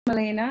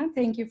Elena.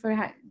 Thank you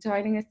for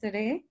joining us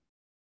today.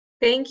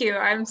 Thank you.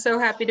 I'm so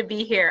happy to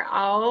be here.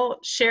 I'll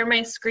share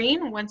my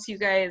screen once you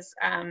guys,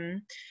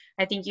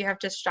 I think you have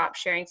to stop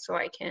sharing so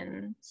I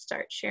can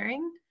start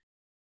sharing.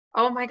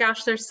 Oh my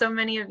gosh, there's so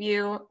many of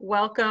you.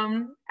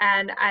 Welcome.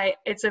 And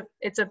it's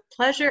a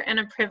pleasure and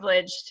a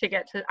privilege to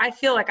get to, I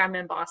feel like I'm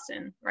in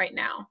Boston right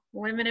now.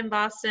 Women in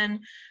Boston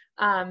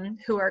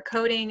who are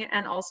coding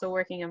and also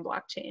working in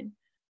blockchain.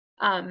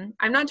 I'm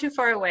not too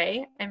far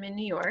away. I'm in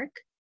New York.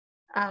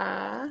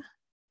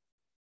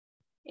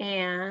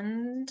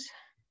 And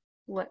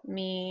let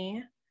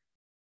me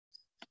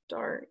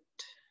start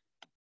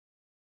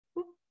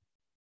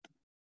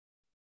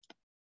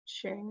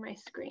sharing my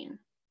screen.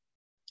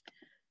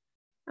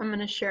 I'm going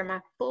to share my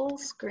full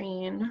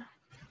screen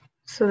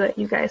so that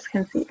you guys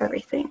can see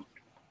everything.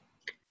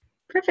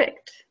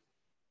 Perfect.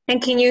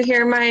 And can you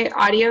hear my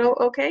audio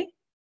okay?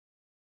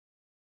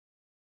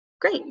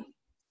 Great.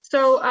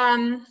 So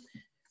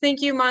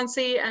thank you,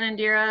 Mansi and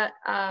Indira,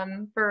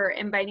 for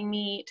inviting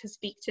me to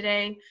speak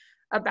today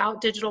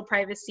about digital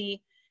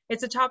privacy.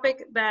 It's a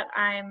topic that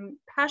I'm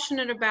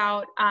passionate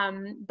about,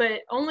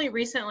 but only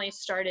recently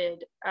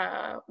started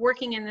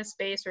working in this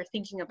space or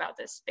thinking about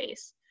this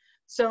space.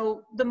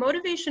 So the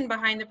motivation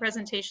behind the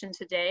presentation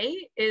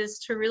today is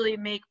to really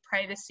make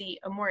privacy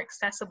a more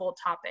accessible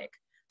topic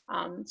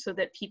so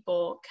that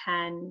people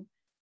can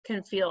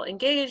feel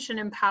engaged and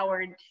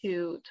empowered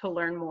to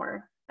learn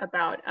more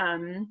about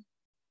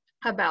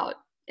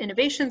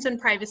innovations in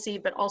privacy,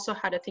 but also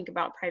how to think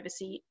about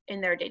privacy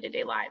in their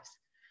day-to-day lives.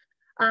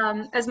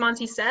 As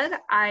Monty said,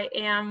 I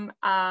am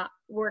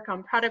work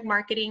on product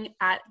marketing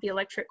at the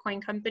Electric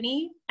Coin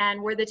Company,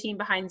 and we're the team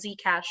behind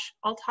Zcash.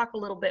 I'll talk a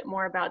little bit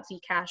more about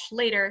Zcash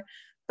later,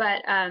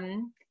 but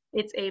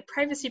it's a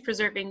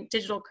privacy-preserving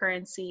digital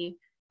currency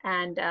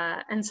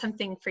and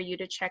something for you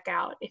to check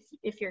out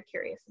if you're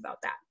curious about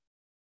that.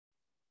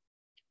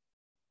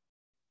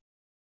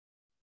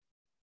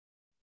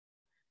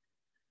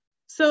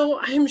 So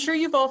I'm sure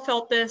you've all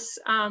felt this.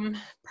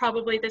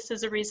 Probably this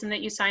is a reason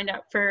that you signed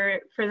up for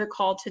the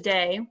call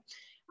today.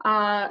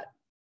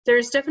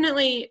 There's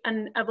definitely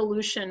an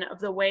evolution of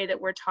the way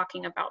that we're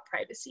talking about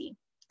privacy.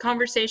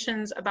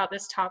 Conversations about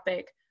this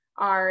topic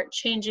are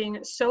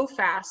changing so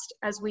fast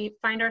as we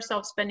find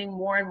ourselves spending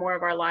more and more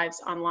of our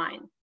lives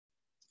online.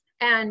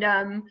 And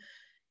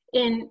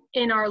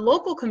in our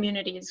local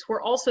communities,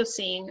 we're also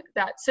seeing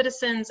that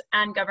citizens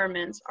and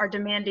governments are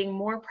demanding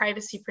more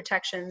privacy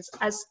protections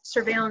as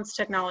surveillance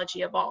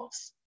technology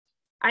evolves.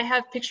 I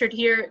have pictured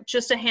here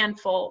just a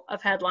handful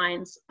of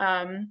headlines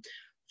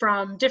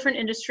from different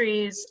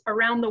industries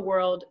around the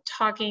world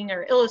talking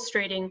or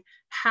illustrating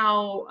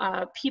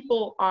how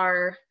people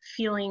are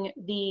feeling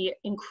the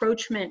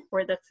encroachment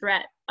or the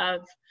threat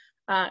of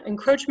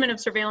encroachment of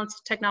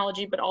surveillance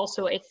technology, but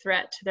also a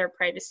threat to their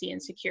privacy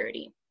and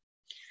security.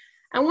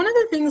 And one of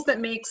the things that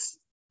makes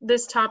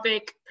this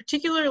topic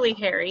particularly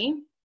hairy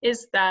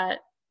is that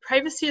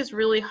privacy is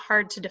really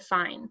hard to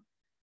define.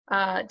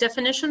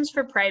 Definitions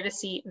for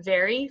privacy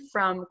vary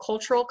from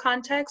cultural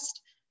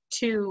context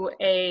to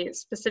a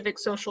specific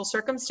social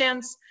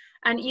circumstance,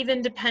 and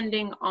even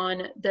depending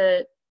on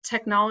the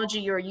technology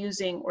you're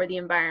using or the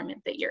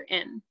environment that you're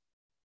in.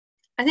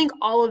 I think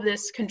all of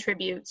this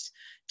contributes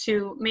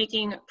to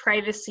making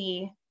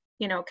privacy,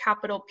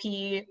 capital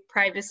P,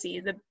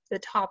 privacy, the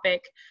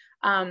topic,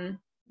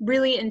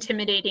 really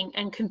intimidating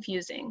and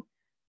confusing.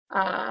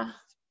 And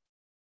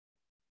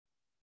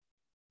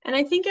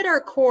I think at our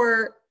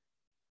core,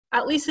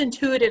 at least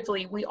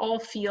intuitively, we all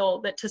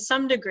feel that to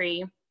some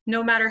degree,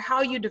 no matter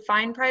how you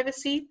define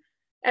privacy,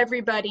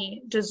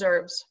 everybody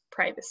deserves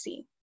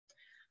privacy.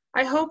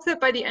 I hope that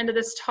by the end of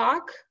this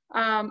talk,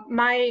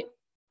 my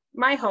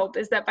hope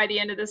is that by the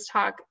end of this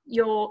talk,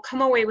 you'll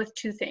come away with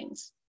two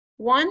things.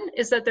 One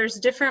is that there's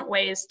different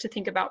ways to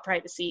think about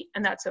privacy,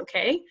 and that's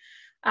okay.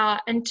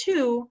 And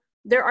two,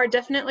 there are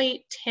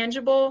definitely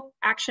tangible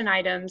action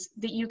items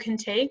that you can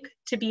take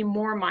to be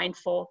more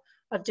mindful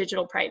of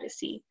digital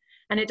privacy.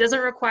 And it doesn't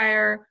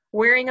require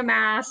wearing a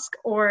mask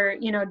or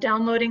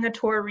downloading a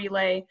Tor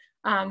relay.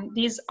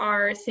 These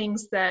are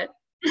things that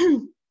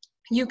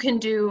you can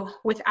do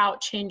without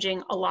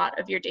changing a lot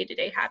of your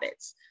day-to-day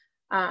habits.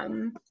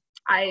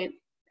 I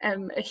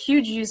am a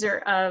huge user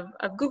of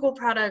Google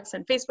products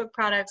and Facebook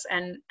products,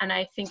 and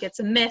I think it's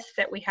a myth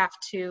that we have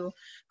to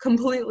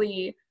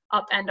completely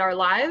upend our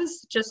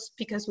lives just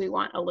because we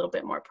want a little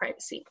bit more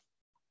privacy.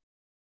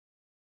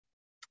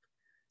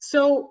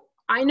 So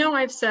I know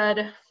I've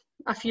said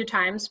a few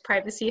times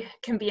privacy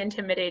can be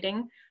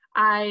intimidating.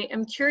 I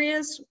am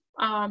curious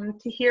to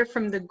hear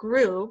from the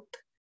group,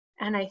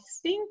 and I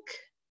think,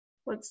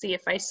 let's see,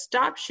 if I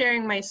stop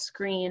sharing my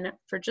screen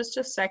for just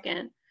a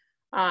second,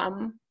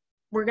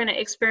 we're going to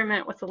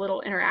experiment with a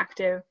little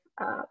interactive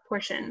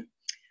portion.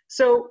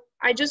 So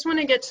I just want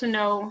to get to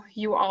know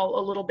you all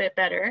a little bit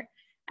better.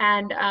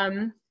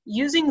 And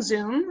using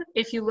Zoom,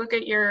 if you look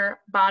at your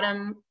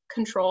bottom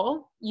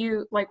control,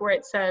 like where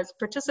it says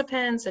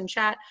participants and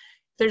chat,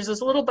 there's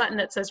this little button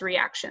that says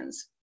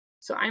reactions.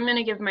 So I'm going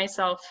to give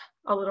myself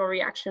a little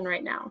reaction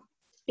right now.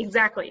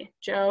 Exactly.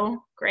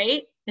 Joe,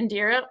 great.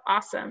 Indira,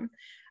 awesome.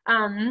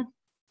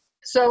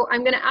 So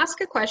I'm going to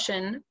ask a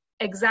question.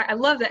 I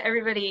love that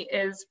everybody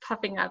is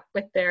puffing up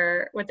with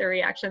their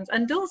reactions.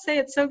 And Dulce,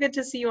 it's so good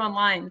to see you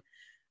online.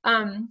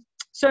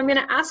 So I'm going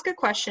to ask a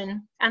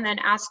question and then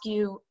ask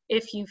you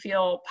if you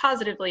feel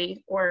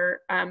positively or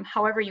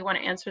however you want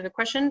to answer the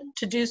question,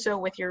 to do so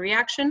with your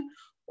reaction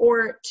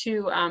or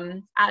to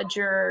add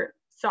your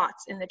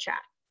thoughts in the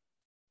chat.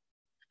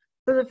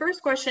 So the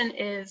first question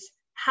is,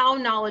 how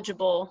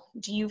knowledgeable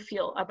do you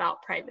feel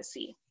about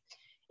privacy?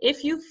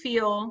 If you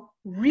feel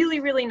really,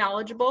 really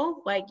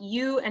knowledgeable, like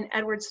you and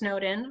Edward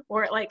Snowden,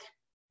 or like,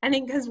 I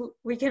think because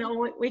we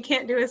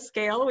can't do a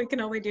scale, we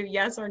can only do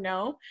yes or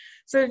no.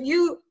 So if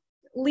you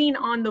lean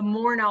on the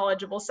more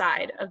knowledgeable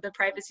side of the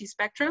privacy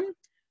spectrum,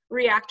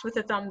 react with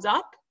a thumbs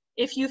up.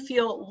 If you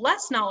feel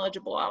less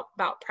knowledgeable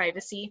about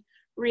privacy,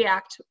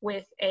 react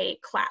with a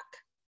clap.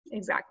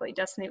 Exactly,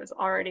 Destiny was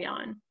already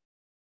on.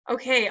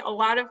 Okay, a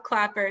lot of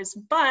clappers,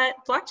 but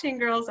blockchain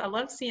girls, I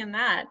love seeing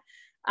that.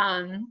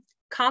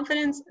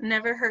 Confidence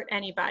never hurt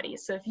anybody.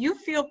 So if you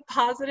feel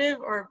positive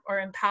or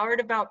empowered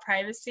about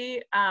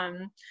privacy,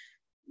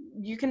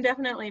 you can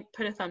definitely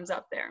put a thumbs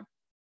up there.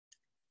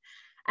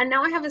 And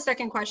now I have a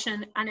second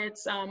question, and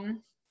it's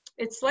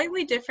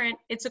slightly different.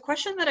 It's a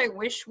question that I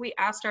wish we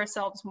asked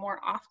ourselves more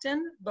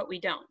often, but we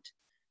don't.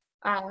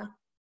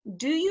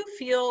 Do you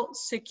feel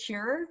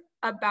secure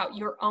about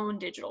your own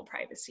digital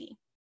privacy?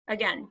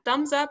 Again,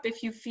 thumbs up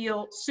if you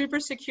feel super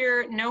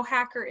secure, no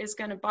hacker is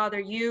going to bother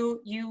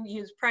you, you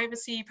use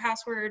privacy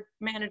password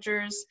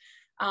managers,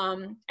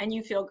 and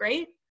you feel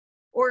great.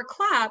 Or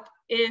clap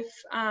if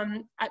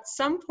at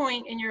some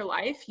point in your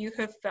life you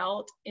have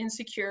felt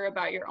insecure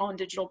about your own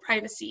digital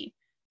privacy,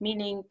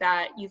 meaning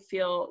that you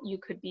feel you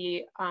could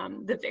be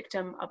the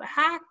victim of a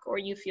hack, or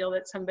you feel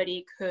that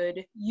somebody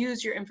could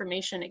use your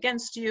information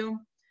against you.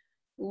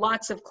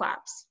 Lots of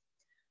claps.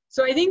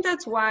 So I think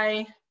that's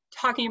why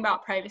talking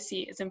about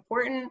privacy is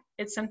important.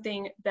 It's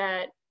something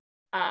that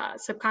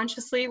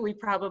subconsciously we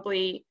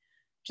probably,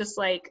 just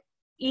like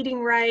eating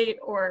right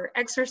or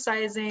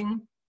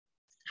exercising,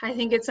 I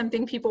think it's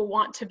something people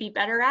want to be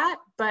better at,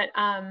 but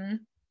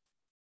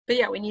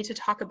yeah, we need to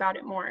talk about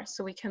it more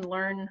so we can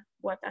learn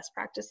what best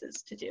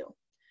practices to do.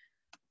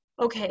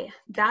 Okay,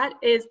 that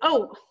is,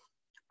 oh,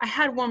 I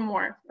had one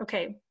more.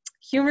 Okay,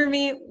 humor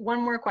me,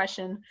 one more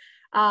question.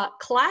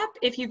 Clap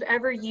if you've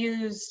ever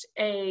used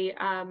a,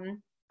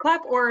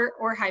 clap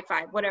or high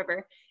five,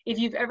 whatever, if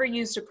you've ever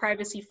used a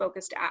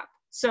privacy-focused app.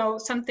 So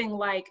something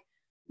like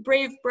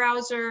Brave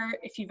browser,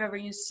 if you've ever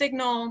used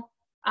Signal,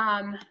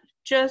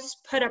 just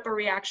put up a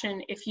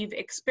reaction if you've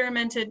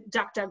experimented.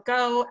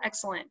 DuckDuckGo,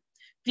 excellent.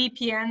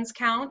 VPNs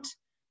count.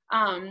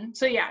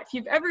 So yeah, if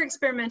you've ever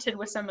experimented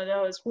with some of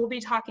those, we'll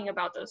be talking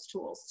about those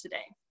tools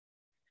today.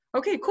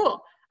 Okay,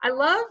 cool. I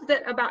love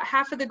that about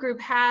half of the group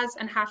has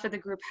and half of the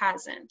group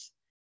hasn't.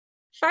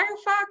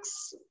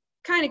 Firefox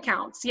kind of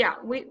counts. Yeah,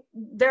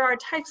 there are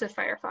types of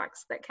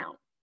Firefox that count.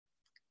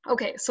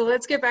 Okay, so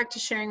let's get back to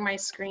sharing my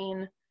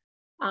screen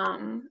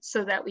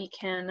so that we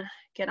can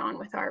get on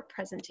with our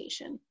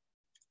presentation.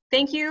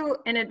 Thank you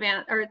in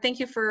advance, or thank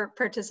you for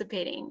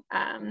participating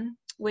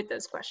with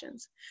those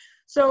questions.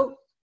 So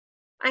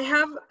I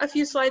have a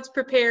few slides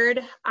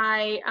prepared.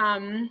 I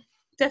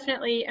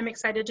definitely am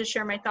excited to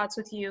share my thoughts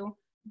with you,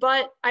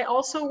 but I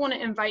also want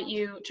to invite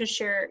you to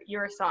share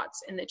your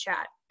thoughts in the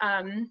chat.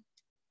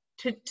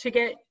 To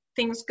get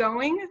things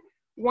going,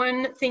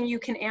 one thing you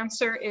can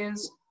answer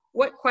is,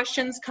 what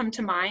questions come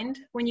to mind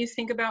when you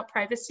think about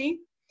privacy?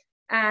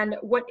 And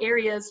what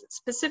areas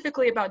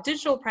specifically about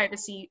digital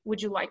privacy would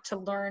you like to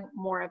learn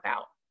more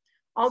about?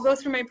 I'll go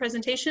through my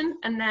presentation,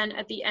 and then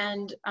at the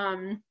end,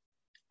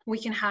 we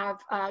can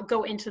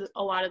go into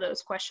a lot of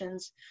those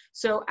questions.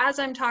 So as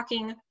I'm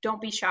talking,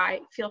 don't be shy.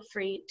 Feel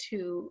free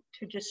to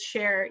just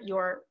share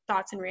your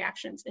thoughts and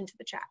reactions into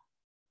the chat.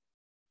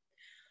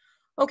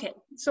 Okay,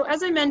 so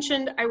as I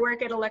mentioned, I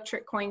work at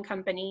Electric Coin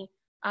Company.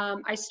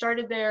 I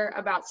started there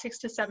about 6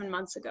 to 7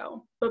 months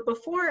ago. But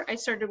before I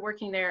started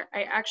working there,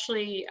 I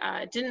actually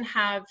didn't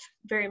have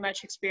very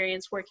much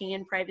experience working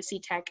in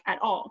privacy tech at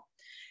all.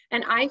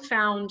 And I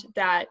found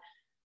that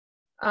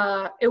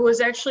it was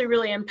actually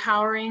really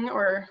empowering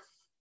or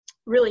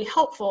really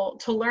helpful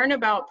to learn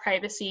about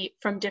privacy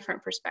from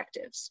different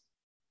perspectives.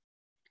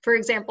 For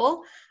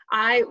example,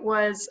 I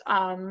was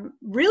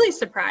really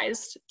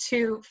surprised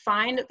to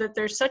find that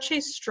there's such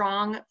a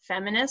strong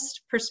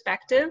feminist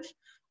perspective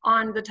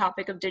on the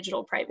topic of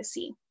digital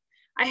privacy.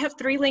 I have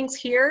 3 links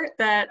here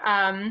that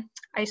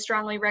I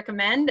strongly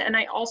recommend, and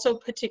I also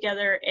put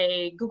together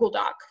a Google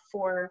Doc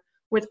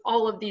with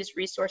all of these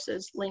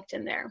resources linked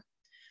in there.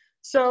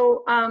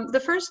 So the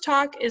first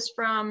talk is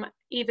from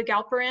Eva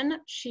Galperin.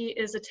 She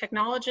is a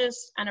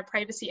technologist and a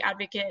privacy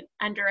advocate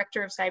and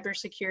director of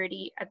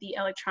cybersecurity at the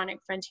Electronic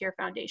Frontier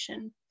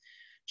Foundation.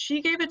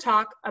 She gave a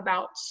talk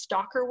about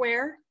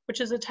stalkerware,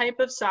 which is a type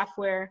of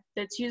software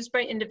that's used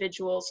by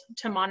individuals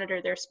to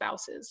monitor their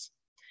spouses.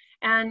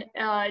 And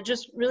it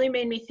just really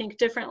made me think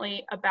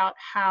differently about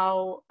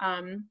how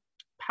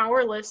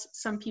powerless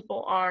some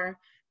people are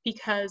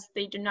because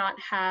they do not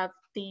have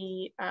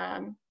the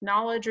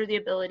knowledge or the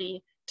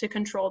ability to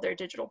control their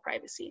digital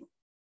privacy.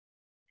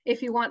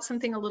 If you want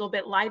something a little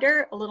bit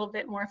lighter, a little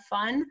bit more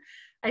fun,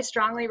 I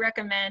strongly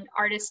recommend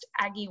artist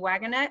Addie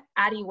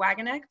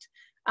Wagenknecht.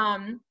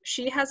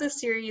 She has a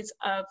series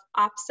of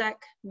OPSEC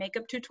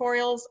makeup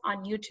tutorials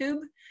on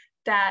YouTube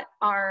that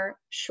are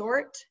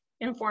short,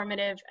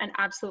 informative, and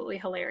absolutely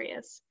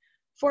hilarious.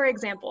 For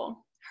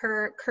example,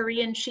 her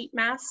Korean sheet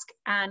mask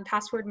and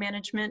password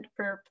management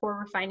for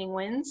poor refining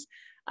wins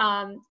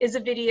is a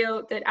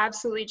video that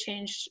absolutely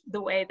changed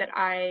the way that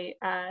I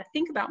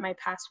think about my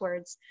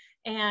passwords.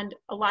 And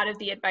a lot of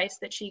the advice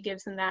that she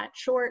gives in that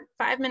short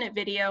 5-minute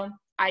video,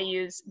 I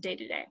use day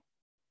to day.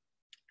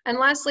 And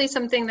lastly,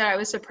 something that I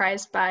was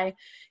surprised by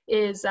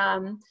is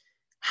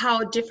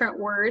how different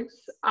words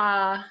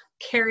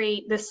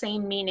carry the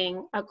same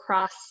meaning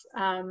across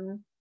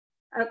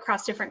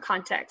different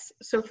contexts.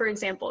 So for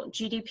example,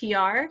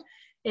 GDPR,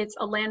 it's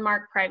a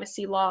landmark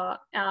privacy law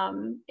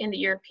in the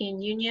European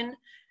Union.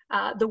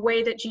 The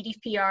way that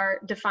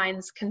GDPR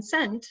defines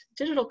consent,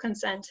 digital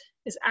consent,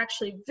 is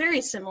actually very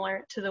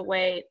similar to the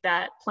way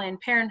that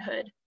Planned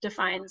Parenthood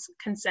defines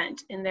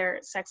consent in their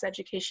sex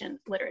education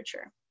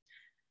literature.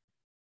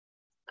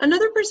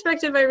 Another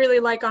perspective I really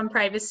like on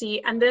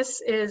privacy, and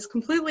this is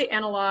completely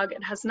analog,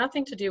 it has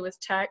nothing to do with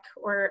tech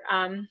or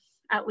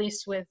at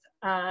least with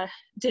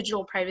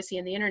digital privacy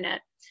and the internet,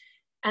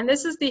 and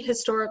this is the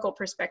historical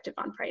perspective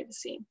on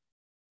privacy.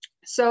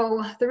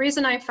 So the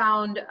reason I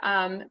found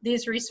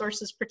these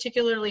resources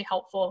particularly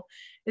helpful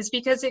is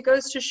because it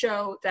goes to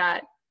show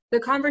that the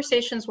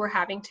conversations we're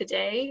having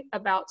today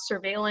about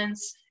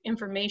surveillance,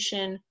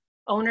 information,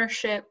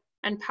 ownership,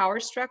 and power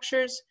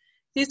structures,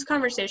 these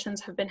conversations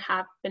have been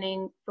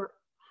happening for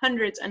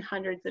hundreds and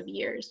hundreds of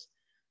years.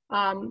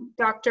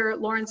 Dr.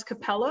 Lawrence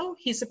Capello,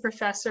 he's a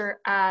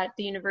professor at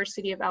the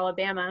University of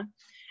Alabama,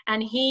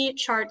 and he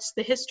charts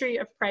the history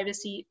of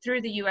privacy through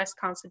the US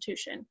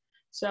Constitution.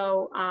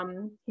 So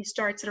he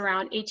starts at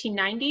around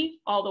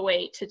 1890 all the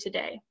way to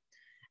today.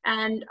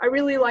 And I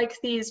really like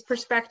these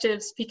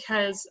perspectives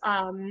because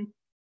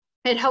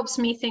it helps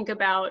me think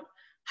about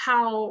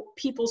how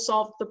people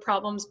solved the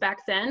problems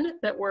back then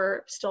that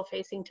we're still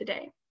facing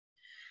today.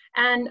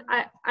 And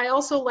I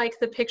also like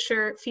the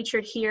picture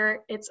featured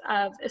here. It's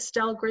of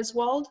Estelle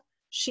Griswold.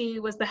 She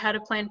was the head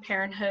of Planned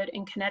Parenthood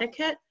in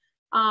Connecticut.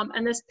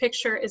 And this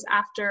picture is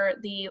after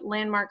the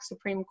landmark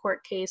Supreme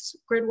Court case,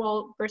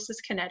 Griswold versus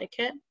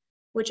Connecticut,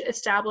 which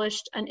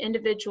established an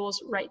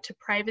individual's right to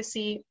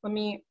privacy.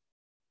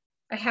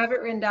 I have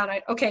it written down.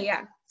 Okay,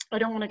 yeah, I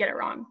don't want to get it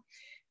wrong.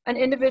 An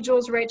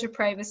individual's right to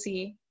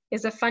privacy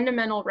is a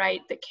fundamental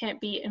right that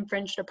can't be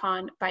infringed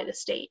upon by the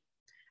state.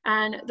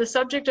 And the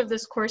subject of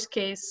this course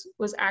case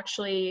was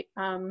actually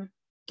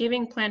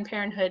giving Planned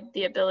Parenthood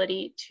the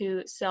ability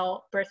to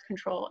sell birth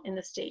control in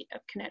the state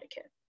of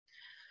Connecticut.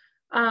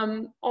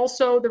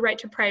 Also, the right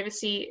to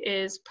privacy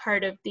is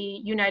part of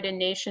the United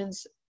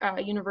Nations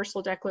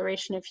Universal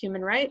Declaration of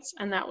Human Rights,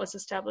 and that was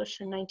established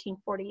in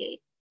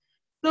 1948.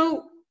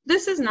 So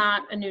this is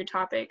not a new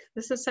topic.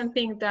 This is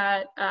something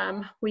that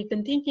we've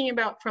been thinking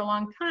about for a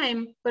long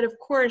time, but of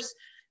course,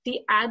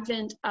 the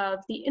advent of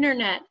the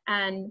internet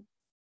and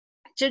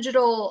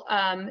digital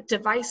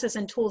devices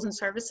and tools and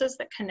services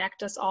that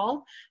connect us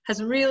all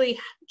has really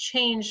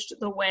changed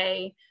the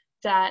way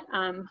that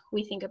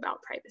we think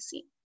about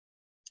privacy.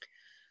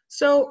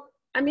 So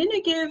I'm going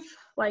to give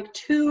like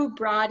 2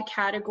 broad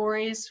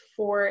categories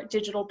for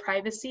digital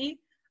privacy,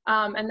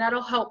 and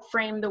that'll help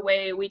frame the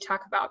way we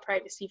talk about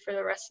privacy for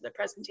the rest of the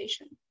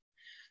presentation.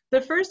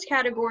 The first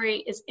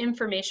category is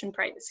information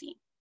privacy.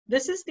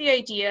 This is the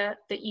idea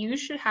that you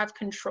should have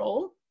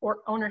control or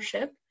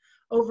ownership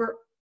over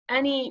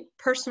any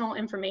personal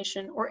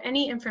information or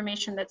any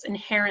information that's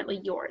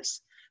inherently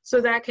yours. So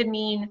that could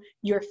mean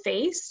your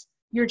face,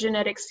 your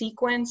genetic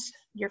sequence,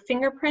 your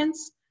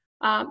fingerprints,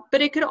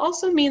 but it could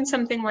also mean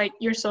something like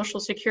your social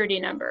security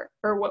number,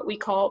 or what we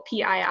call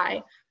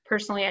PII,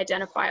 personally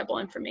identifiable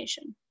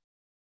information.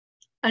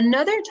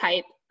 Another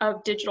type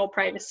of digital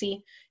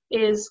privacy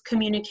is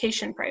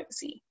communication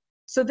privacy.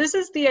 So this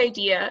is the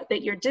idea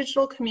that your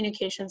digital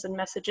communications and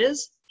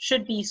messages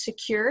should be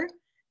secure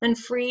and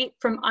free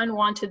from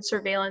unwanted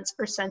surveillance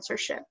or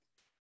censorship.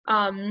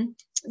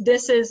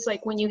 This is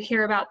like when you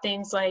hear about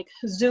things like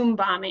Zoom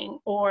bombing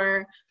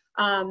or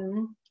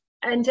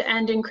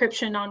end-to-end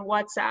encryption on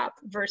WhatsApp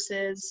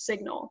versus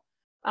Signal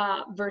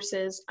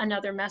versus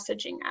another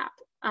messaging app.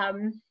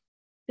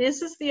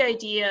 This is the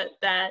idea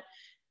that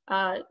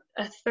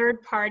a third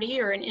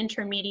party or an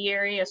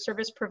intermediary, a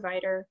service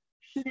provider,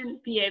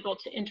 shouldn't be able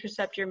to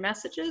intercept your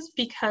messages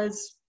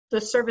because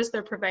the service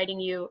they're providing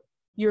you,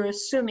 you're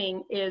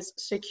assuming is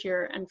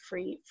secure and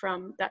free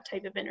from that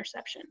type of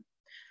interception.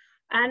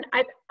 And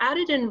I've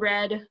added in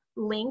red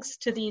links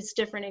to these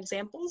different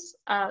examples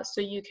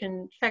so you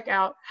can check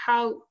out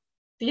how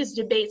these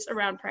debates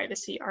around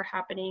privacy are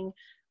happening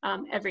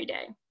every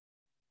day.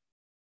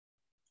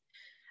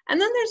 And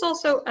then there's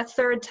also a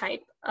third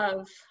type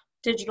of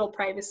digital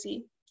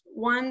privacy,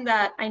 one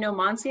that I know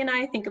Monsi and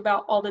I think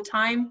about all the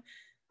time,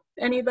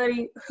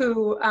 anybody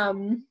who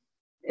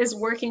is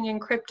working in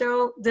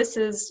crypto, this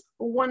is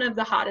one of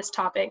the hottest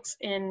topics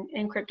in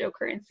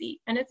cryptocurrency,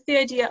 and it's the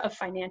idea of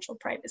financial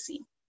privacy.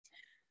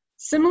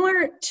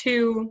 Similar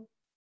to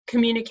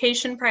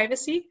communication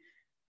privacy,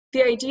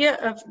 the idea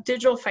of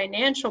digital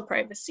financial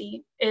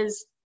privacy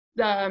is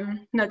the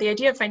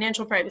idea of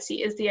financial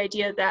privacy is the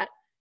idea that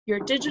your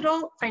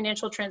digital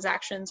financial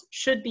transactions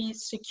should be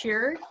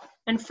secure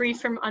and free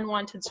from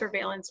unwanted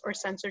surveillance or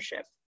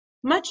censorship,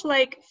 much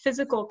like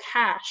physical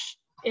cash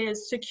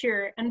is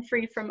secure and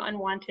free from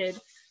unwanted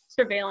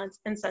surveillance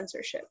and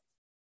censorship.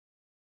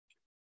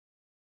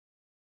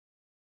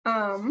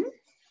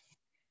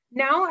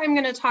 Now I'm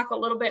going to talk a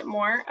little bit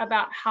more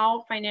about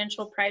how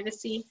financial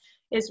privacy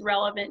is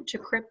relevant to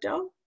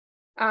crypto.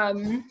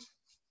 And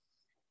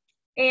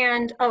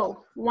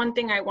one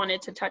thing I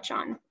wanted to touch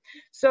on.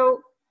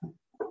 So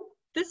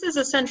this is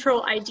a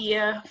central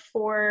idea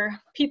for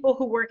people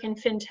who work in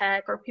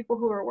fintech or people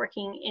who are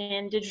working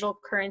in digital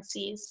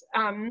currencies.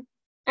 And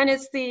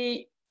it's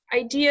the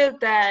idea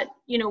that,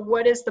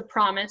 what is the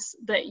promise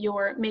that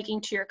you're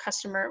making to your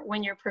customer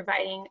when you're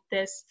providing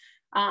this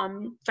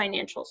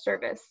financial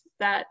service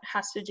that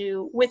has to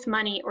do with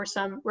money or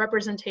some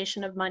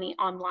representation of money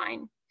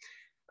online.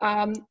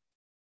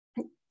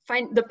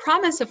 The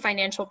promise of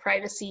financial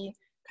privacy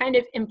kind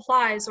of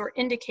implies or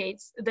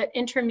indicates that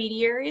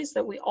intermediaries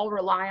that we all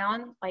rely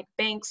on, like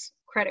banks,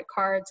 credit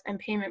cards, and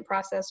payment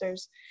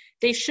processors,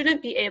 they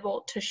shouldn't be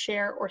able to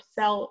share or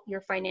sell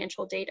your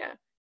financial data,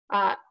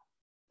 at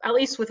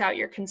least without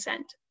your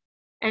consent.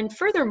 And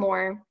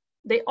furthermore,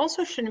 they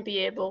also shouldn't be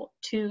able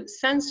to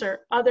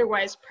censor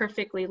otherwise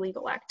perfectly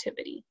legal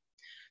activity.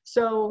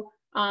 So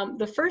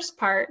the first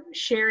part,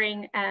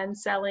 sharing and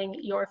selling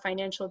your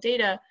financial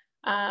data,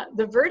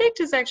 the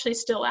verdict is actually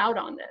still out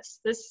on this.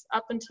 This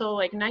up until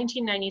like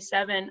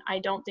 1997, I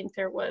don't think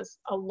there was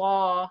a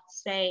law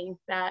saying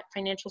that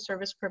financial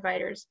service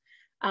providers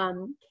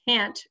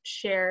can't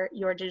share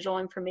your digital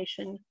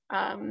information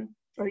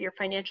or your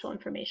financial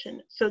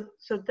information. So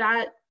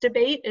that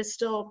debate is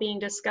still being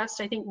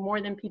discussed, I think, more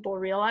than people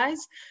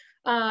realize.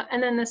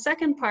 And then the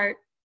second part,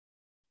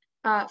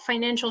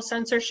 financial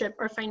censorship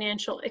or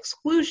financial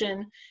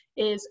exclusion,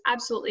 is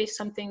absolutely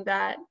something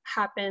that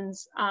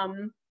happens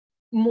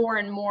more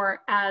and more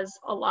as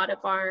a lot of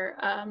our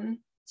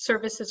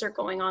services are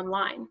going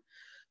online.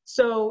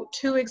 So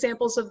two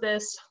examples of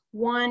this.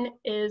 One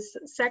is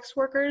sex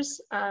workers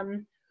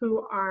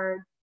who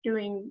are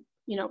doing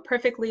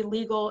perfectly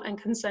legal and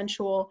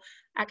consensual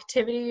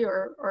activity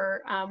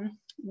or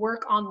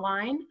work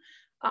online,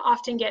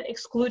 often get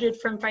excluded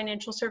from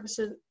financial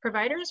services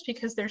providers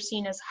because they're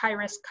seen as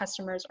high-risk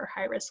customers or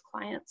high-risk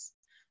clients.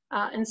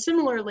 And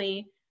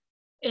similarly,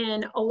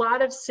 in a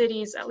lot of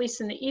cities, at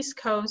least in the East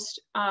Coast,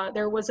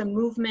 there was a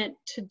movement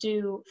to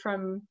do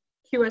from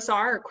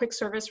QSR or quick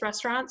service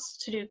restaurants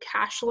to do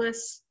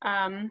cashless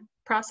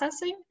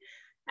processing.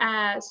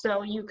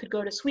 So you could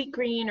go to Sweet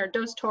Green or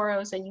Dos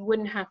Toros and you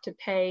wouldn't have to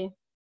pay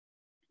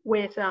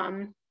with,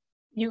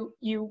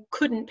 you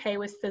couldn't pay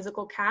with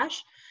physical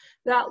cash.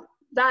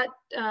 That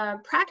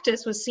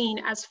practice was seen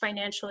as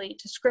financially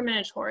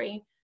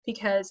discriminatory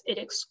because it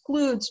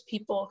excludes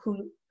people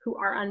who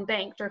are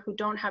unbanked or who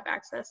don't have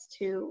access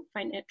to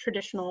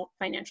traditional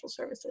financial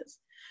services.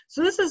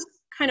 So this is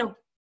kind of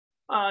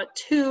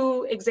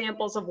two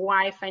examples of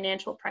why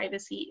financial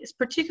privacy is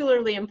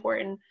particularly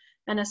important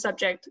and a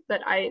subject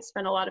that I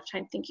spend a lot of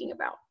time thinking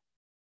about.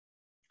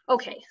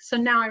 Okay, so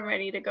now I'm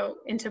ready to go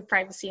into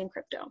privacy and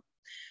crypto.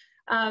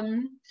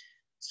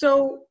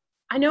 So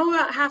I know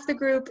about half the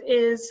group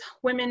is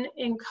women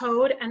in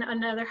code and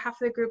another half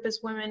of the group is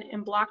women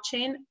in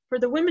blockchain. For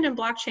the women in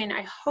blockchain,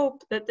 I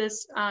hope that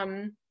this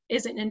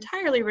isn't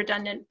entirely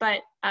redundant,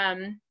 but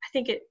I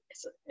think it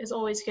is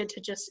always good to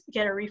just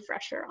get a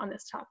refresher on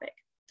this topic.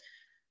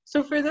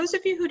 So for those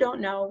of you who don't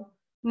know,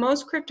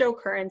 most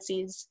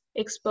cryptocurrencies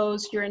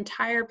expose your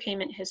entire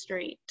payment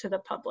history to the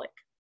public.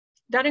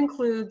 That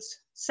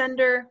includes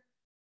sender,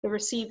 the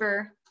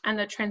receiver, and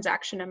the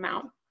transaction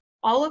amount.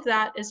 All of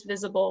that is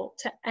visible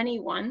to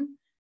anyone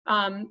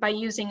by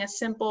using a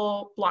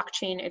simple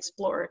blockchain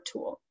explorer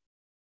tool.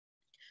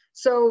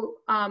 So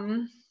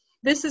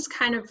this is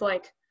kind of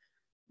like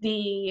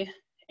the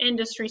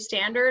industry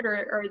standard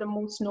or the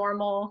most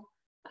normal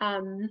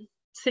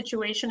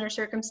situation or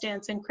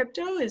circumstance in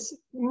crypto is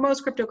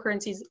most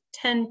cryptocurrencies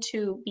tend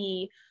to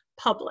be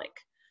public.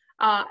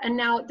 And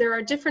now there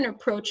are different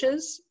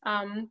approaches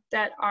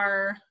that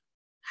are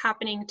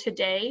happening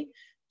today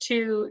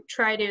to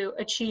try to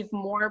achieve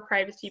more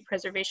privacy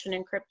preservation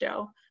in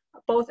crypto,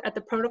 both at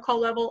the protocol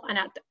level and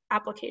at the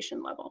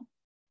application level.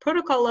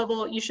 Protocol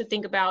level, you should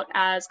think about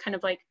as kind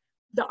of like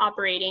the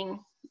operating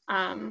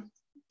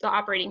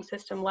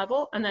system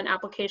level, and then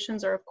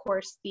applications are, of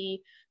course, the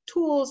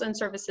tools and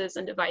services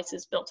and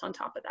devices built on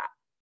top of that.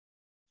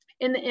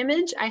 In the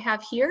image I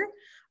have here,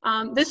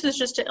 this is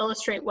just to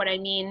illustrate what I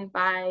mean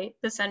by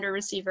the sender,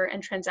 receiver,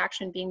 and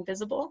transaction being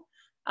visible.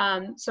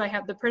 So I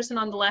have the person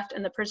on the left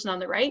and the person on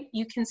the right.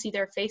 You can see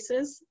their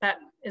faces. That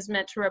is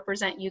meant to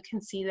represent you can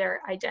see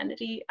their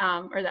identity,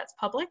 or that's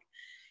public.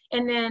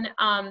 And then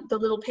the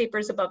little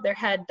papers above their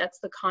head, that's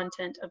the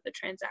content of the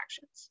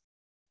transactions.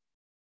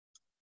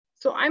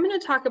 So I'm going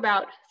to talk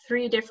about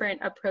 3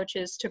 different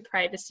approaches to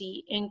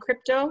privacy in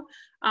crypto,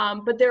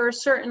 but there are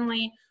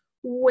certainly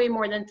way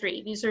more than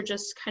 3. These are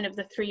just kind of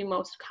the 3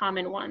 most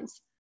common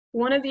ones.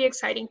 One of the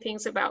exciting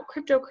things about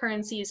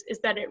cryptocurrencies is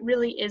that it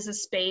really is a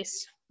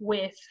space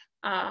with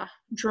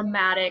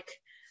dramatic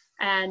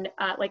and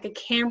like a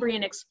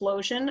Cambrian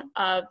explosion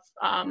of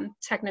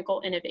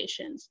technical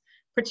innovations,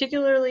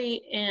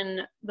 particularly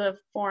in the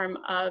form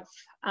of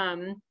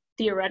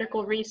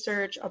theoretical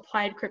research,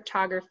 applied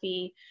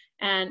cryptography,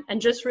 and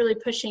just really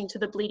pushing to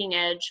the bleeding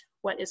edge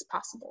what is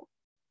possible.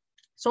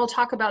 So I'll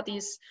talk about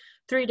these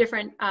 3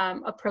 different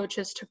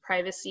approaches to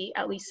privacy,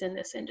 at least in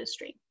this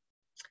industry.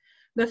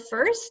 The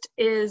first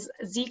is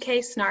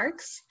ZK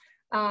Snarks,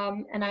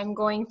 and I'm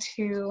going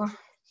to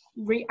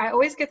I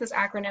always get this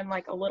acronym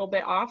like a little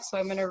bit off, so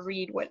I'm going to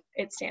read what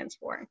it stands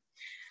for.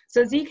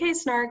 So ZK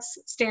Snarks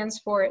stands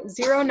for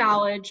Zero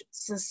Knowledge,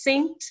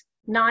 Succinct,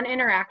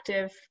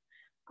 Non-Interactive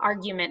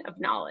Argument of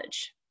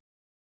Knowledge.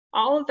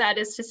 All of that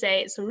is to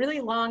say it's a really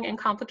long and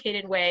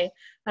complicated way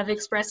of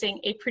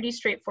expressing a pretty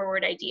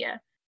straightforward idea,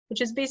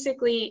 which is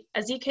basically a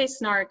ZK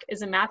Snark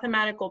is a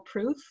mathematical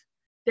proof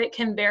that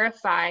can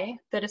verify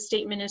that a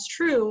statement is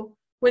true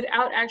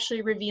without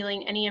actually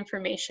revealing any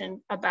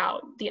information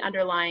about the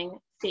underlying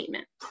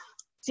statement.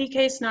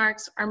 ZK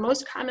Snarks are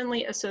most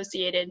commonly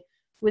associated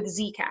with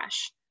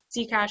Zcash.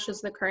 Zcash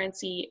is the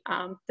currency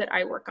that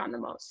I work on the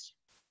most.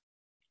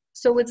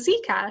 So with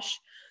Zcash,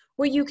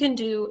 what you can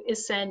do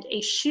is send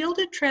a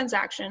shielded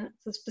transaction,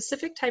 the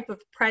specific type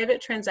of private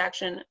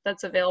transaction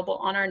that's available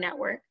on our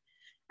network.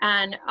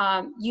 And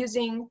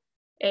using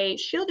a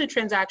shielded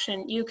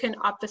transaction, you can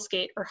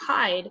obfuscate or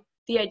hide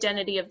the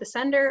identity of the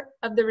sender,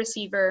 of the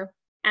receiver,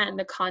 and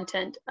the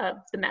content of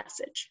the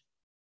message.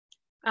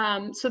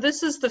 So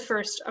this is the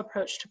first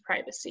approach to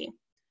privacy.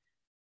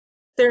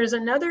 There's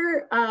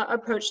another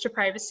approach to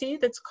privacy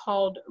that's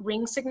called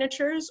ring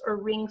signatures, or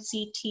ring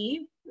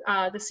CT.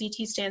 The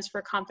CT stands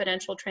for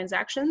confidential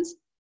transactions.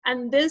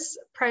 And this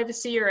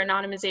privacy or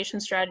anonymization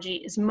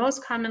strategy is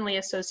most commonly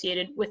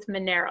associated with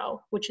Monero,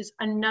 which is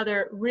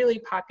another really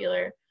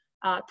popular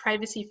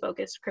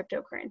privacy-focused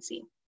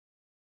cryptocurrency.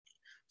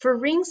 For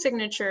ring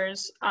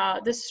signatures,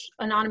 this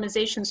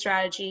anonymization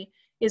strategy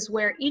is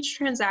where each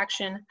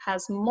transaction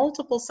has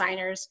multiple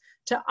signers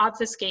to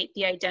obfuscate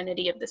the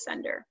identity of the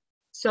sender.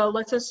 So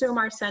let's assume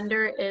our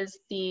sender is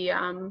the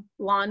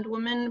blonde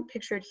woman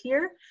pictured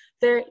here.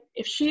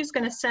 If she's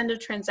going to send a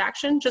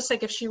transaction, just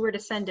like if she were to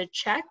send a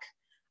check,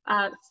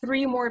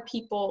 3 more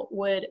people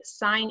would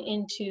sign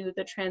into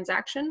the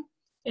transaction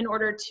in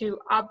order to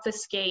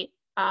obfuscate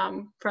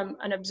from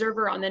an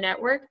observer on the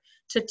network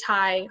to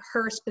tie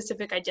her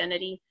specific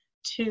identity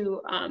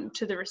to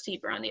the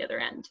receiver on the other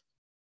end.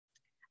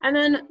 And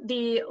then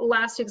the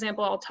last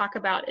example I'll talk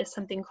about is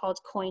something called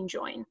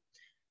CoinJoin.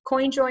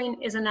 CoinJoin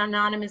is an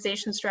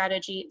anonymization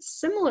strategy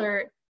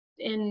similar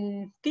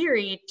in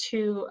theory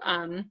to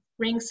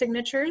ring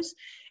signatures.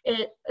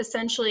 It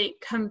essentially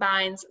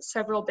combines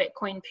several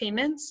Bitcoin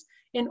payments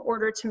in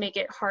order to make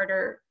it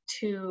harder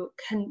to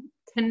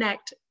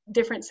connect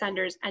different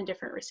senders and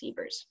different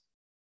receivers.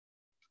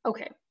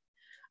 Okay.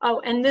 Oh,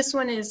 and this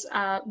one is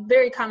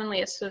very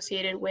commonly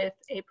associated with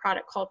a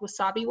product called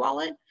Wasabi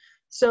Wallet.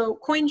 So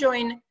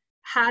CoinJoin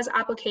has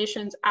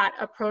applications at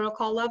a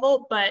protocol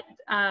level, but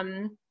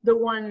the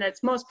one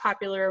that's most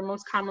popular or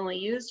most commonly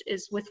used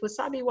is with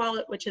Wasabi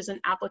Wallet, which is an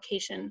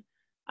application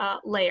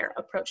layer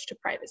approach to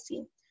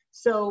privacy.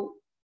 So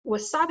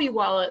Wasabi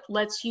Wallet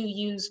lets you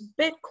use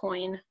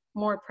Bitcoin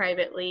more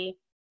privately,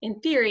 in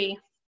theory,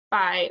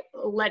 by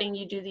letting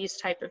you do these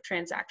type of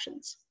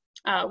transactions,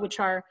 which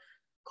are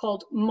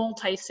called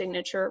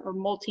multi-signature or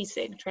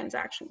multi-sig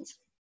transactions.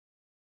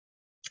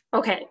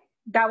 Okay,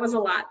 that was a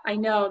lot. I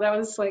know that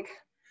was like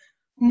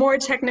more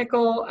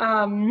technical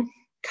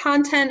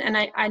content, and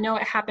I know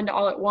it happened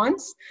all at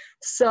once.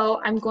 So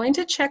I'm going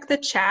to check the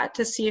chat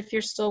to see if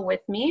you're still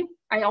with me.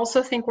 I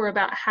also think we're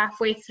about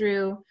halfway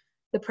through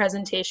the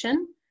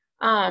presentation.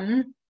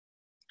 And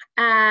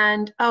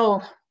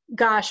oh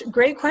gosh,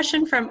 great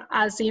question from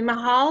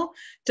Azimahal.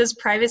 Does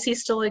privacy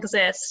still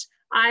exist?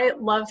 I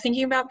love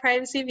thinking about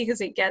privacy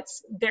because it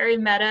gets very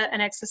meta and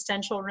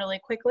existential really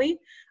quickly.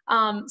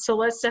 So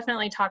let's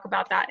definitely talk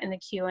about that in the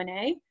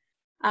Q&A.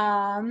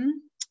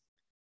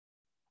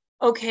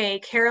 Okay,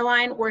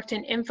 Caroline worked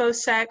in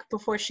InfoSec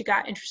before she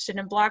got interested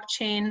in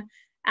blockchain.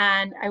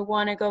 And I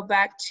want to go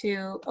back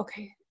to,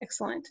 okay,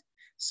 excellent.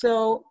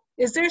 So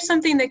is there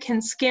something that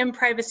can skim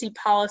privacy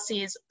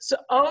policies? So,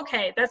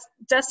 okay, that's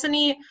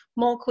Destiny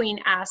Mulqueen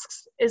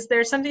asks, is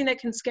there something that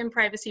can skim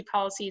privacy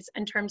policies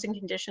and terms and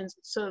conditions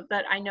so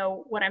that I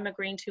know what I'm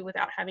agreeing to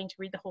without having to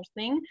read the whole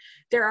thing?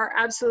 There are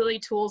absolutely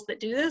tools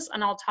that do this,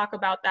 and I'll talk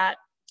about that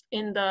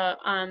in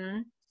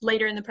the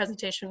later in the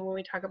presentation when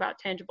we talk about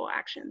tangible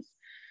actions.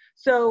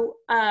 So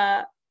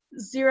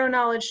zero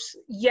knowledge,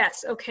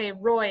 yes, okay,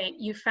 Roy,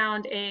 you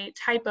found a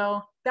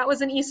typo. That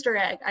was an Easter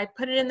egg. I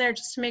put it in there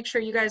just to make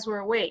sure you guys were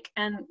awake,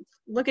 and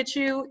look at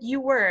you, you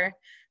were.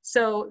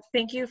 So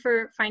thank you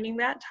for finding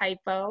that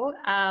typo.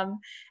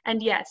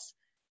 And yes,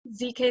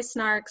 ZK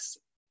snarks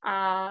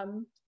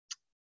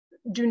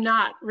do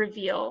not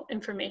reveal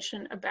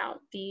information about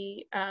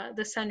the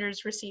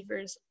senders,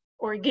 receivers,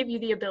 or give you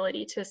the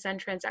ability to send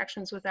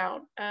transactions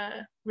without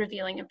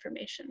revealing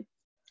information.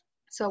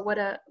 So what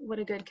a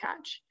good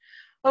catch.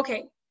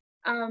 Okay,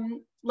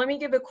 let me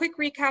give a quick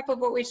recap of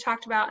what we've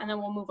talked about, and then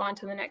we'll move on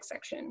to the next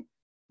section.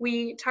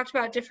 We talked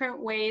about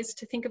different ways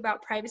to think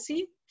about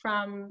privacy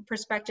from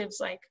perspectives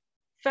like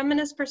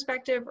feminist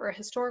perspective or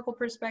historical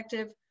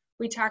perspective.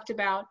 We talked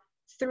about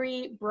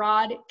 3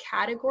 broad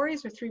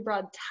categories or 3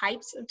 broad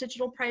types of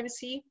digital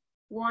privacy.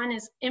 One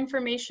is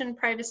information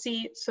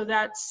privacy. So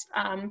that's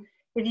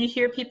if you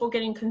hear people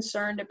getting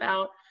concerned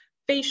about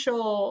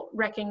facial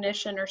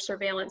recognition or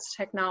surveillance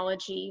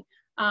technology,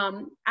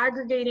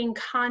 aggregating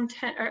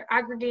content or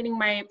aggregating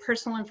my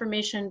personal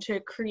information to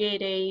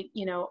create a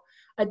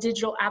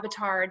digital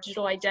avatar, a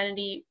digital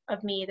identity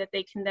of me that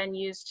they can then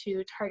use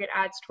to target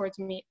ads towards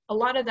me. A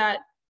lot of that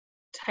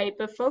type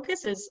of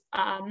focus is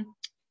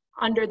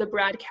under the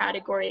broad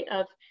category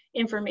of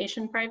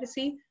information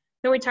privacy.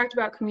 Then we talked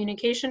about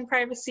communication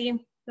privacy.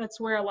 That's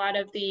where a lot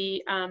of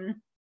the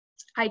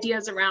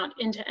ideas around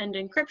end-to-end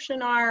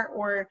encryption are,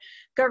 or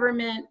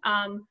government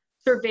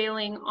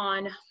surveilling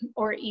on,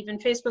 or even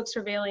Facebook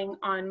surveilling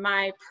on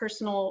my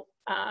personal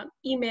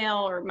email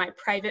or my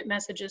private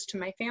messages to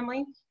my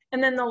family.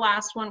 And then the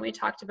last one we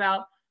talked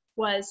about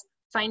was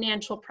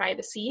financial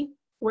privacy,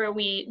 where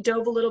we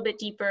dove a little bit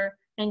deeper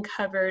and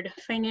covered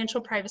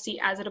financial privacy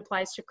as it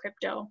applies to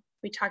crypto.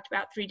 We talked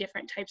about 3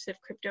 different types of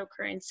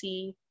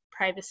cryptocurrency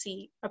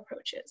privacy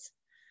approaches.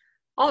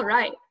 All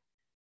right,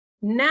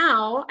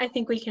 now I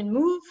think we can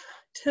move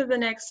to the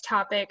next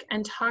topic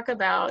and talk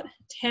about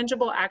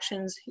tangible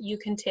actions you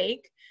can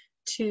take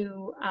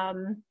to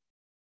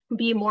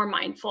be more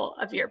mindful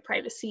of your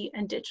privacy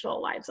and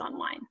digital lives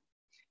online.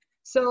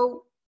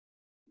 So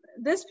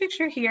this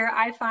picture here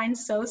I find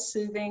so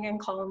soothing and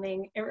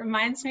calming. It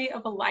reminds me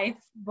of a life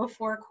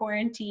before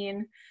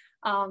quarantine,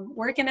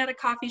 working at a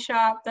coffee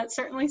shop. That's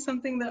certainly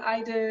something that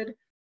I did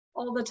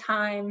all the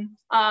time.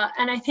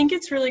 And I think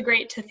it's really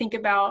great to think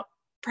about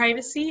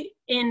privacy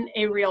in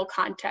a real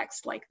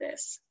context like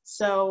this.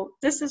 So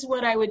this is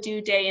what I would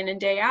do day in and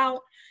day out.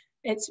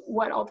 It's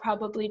what I'll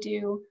probably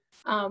do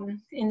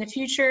in the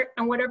future.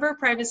 And whatever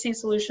privacy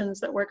solutions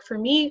that work for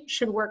me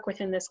should work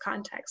within this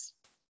context.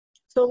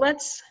 So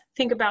let's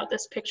think about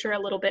this picture a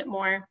little bit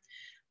more.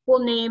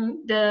 We'll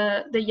name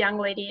the young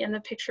lady in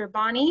the picture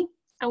Bonnie,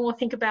 and we'll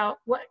think about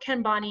what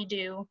can Bonnie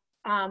do?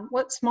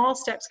 What small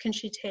steps can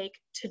she take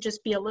to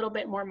just be a little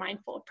bit more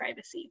mindful of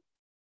privacy?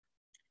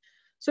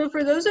 So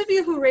for those of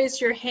you who raised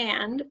your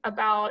hand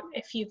about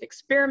if you've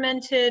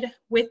experimented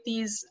with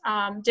these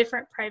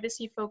different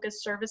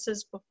privacy-focused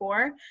services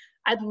before,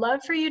 I'd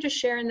love for you to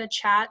share in the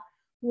chat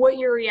what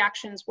your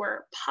reactions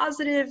were.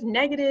 Positive,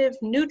 negative,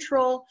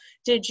 neutral.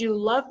 Did you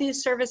love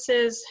these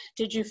services?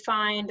 Did you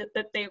find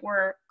that they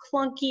were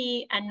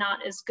clunky and not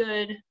as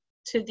good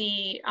to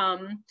the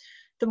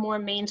more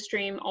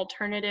mainstream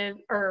alternative,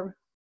 or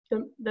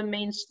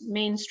the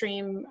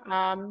mainstream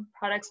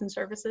products and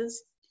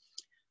services?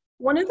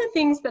 One of the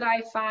things that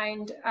I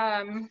find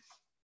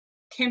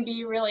can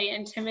be really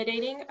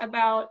intimidating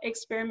about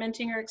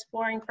experimenting or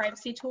exploring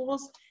privacy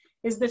tools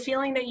is the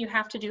feeling that you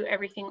have to do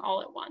everything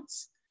all at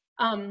once.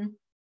 And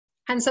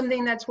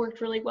something that's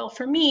worked really well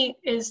for me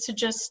is to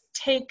just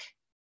take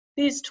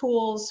these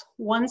tools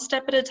one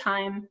step at a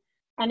time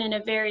and in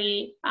a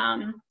very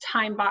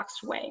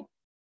time-boxed way.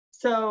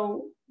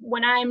 So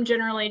when I'm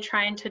generally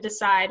trying to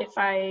decide if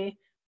I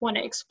want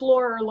to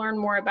explore or learn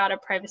more about a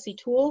privacy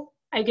tool,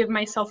 I give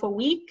myself a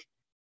week.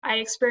 I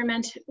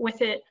experiment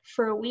with it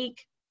for a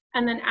week,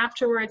 and then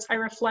afterwards I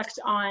reflect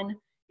on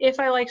if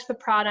I liked the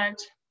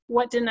product,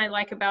 what didn't I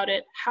like about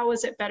it, how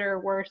is it better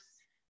or worse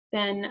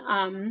than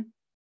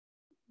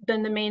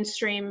the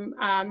mainstream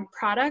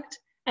product,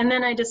 and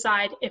then I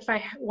decide if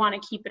I want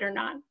to keep it or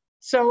not.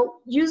 So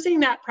using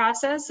that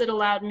process, it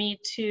allowed me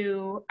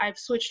to, I've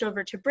switched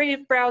over to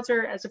Brave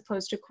browser as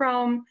opposed to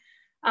Chrome.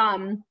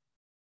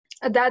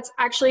 That's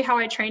actually how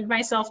I trained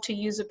myself to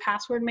use a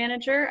password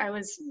manager. I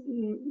was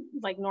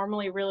like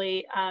normally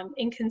really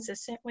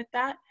inconsistent with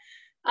that.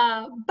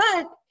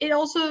 But it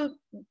also,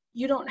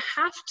 you don't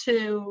have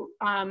to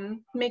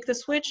make the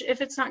switch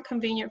if it's not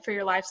convenient for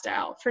your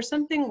lifestyle. For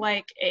something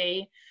like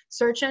a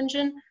search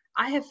engine,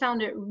 I have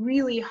found it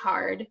really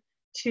hard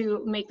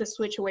to make the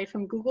switch away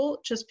from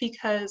Google, just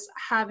because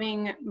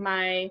having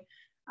my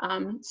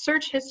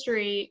search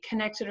history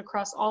connected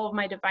across all of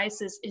my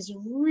devices is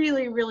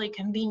really, really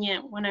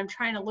convenient when I'm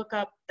trying to look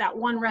up that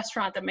one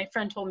restaurant that my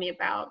friend told me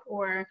about,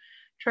 or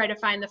try to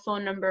find the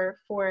phone number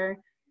for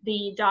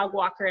the dog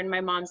walker in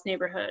my mom's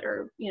neighborhood,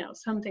 or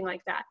something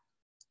like that.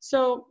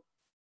 So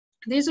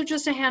these are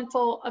just a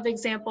handful of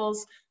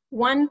examples.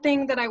 One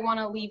thing that I want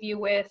to leave you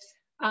with,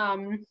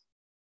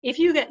 if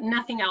you get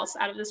nothing else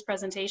out of this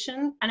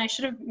presentation, and I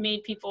should have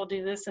made people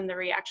do this in the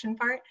reaction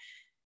part,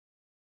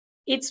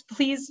 it's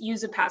please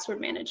use a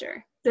password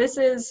manager. This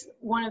is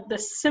one of the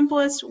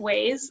simplest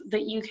ways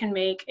that you can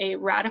make a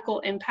radical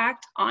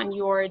impact on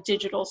your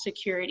digital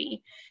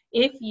security.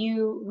 If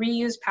you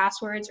reuse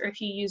passwords or if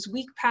you use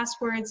weak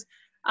passwords,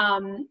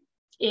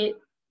 it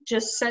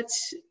just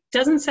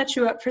doesn't set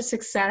you up for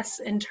success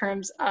in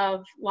terms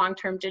of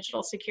long-term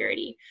digital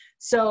security.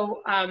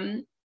 So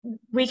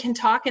we can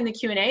talk in the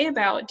Q&A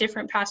about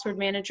different password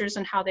managers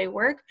and how they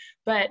work,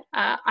 but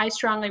I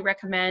strongly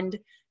recommend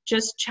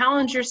just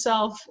challenge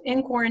yourself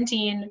in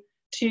quarantine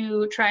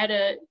to try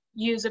to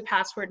use a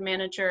password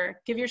manager.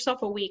 Give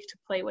yourself a week to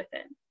play with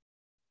it.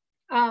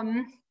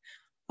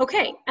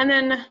 Okay, and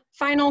then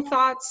final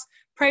thoughts,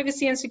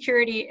 privacy and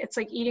security, it's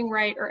like eating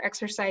right or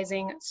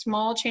exercising.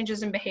 Small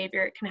changes in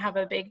behavior can have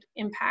a big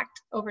impact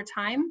over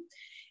time.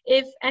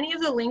 If any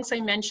of the links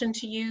I mentioned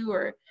to you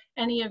or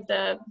any of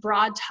the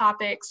broad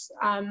topics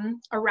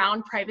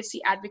around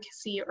privacy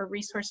advocacy or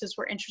resources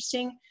were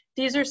interesting,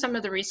 these are some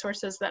of the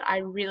resources that I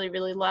really,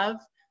 really love.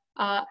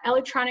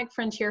 Electronic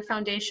Frontier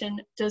Foundation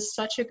does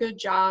such a good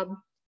job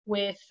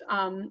with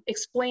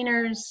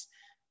explainers.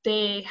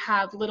 They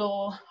have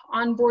little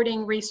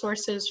onboarding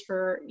resources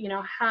for, you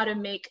know, how to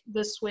make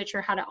the switch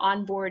or how to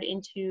onboard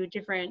into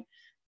different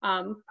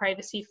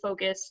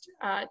privacy-focused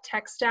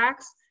tech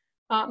stacks.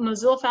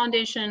 Mozilla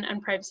Foundation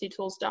and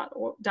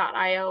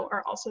privacytools.io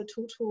are also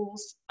two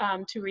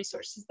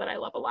resources that I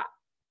love a lot.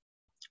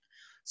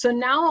 So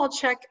now I'll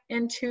check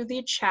into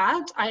the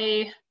chat.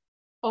 I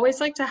always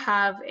like to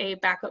have a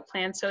backup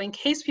plan. So in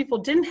case people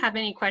didn't have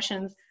any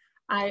questions,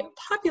 I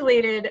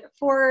populated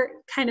 4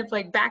 kind of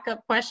like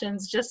backup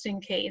questions just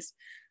in case.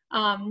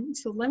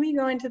 So let me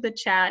go into the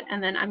chat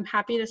and then I'm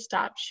happy to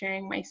stop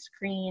sharing my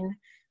screen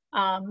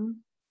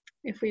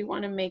if we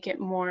want to make it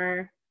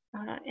more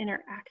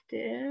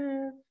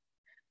interactive.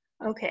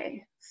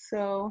 Okay,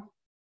 so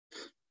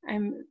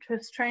I'm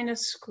just trying to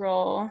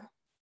scroll.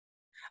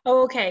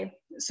 Oh, okay,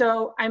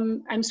 so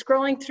I'm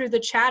scrolling through the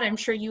chat. I'm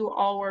sure you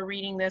all were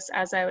reading this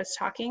as I was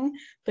talking,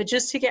 but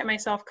just to get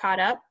myself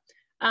caught up.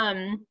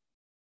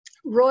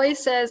 Roy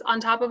says, on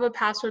top of a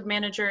password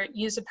manager,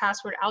 use a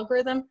password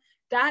algorithm.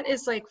 That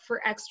is like for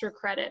extra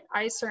credit.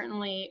 I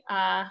certainly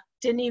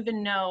didn't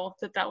even know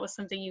that that was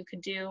something you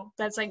could do.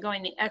 That's like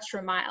going the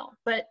extra mile.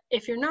 But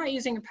if you're not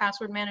using a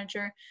password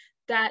manager,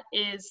 that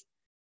is,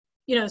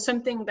 you know,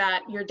 something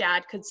that your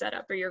dad could set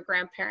up or your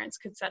grandparents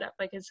could set up.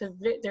 Like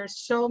there's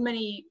so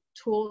many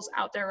tools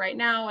out there right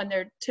now and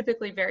they're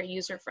typically very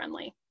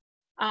user-friendly.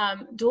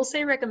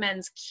 Dulce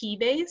recommends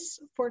Keybase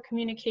for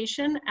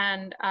communication,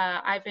 and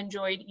I've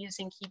enjoyed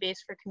using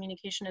Keybase for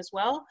communication as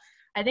well.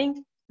 I think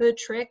the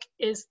trick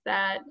is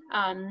that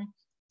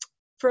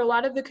for a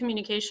lot of the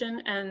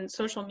communication and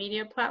social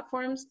media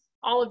platforms,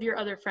 all of your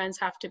other friends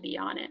have to be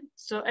on it.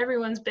 So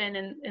everyone's been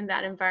in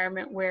that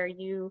environment where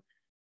you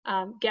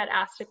get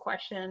asked a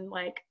question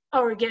like,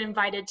 oh, or get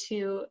invited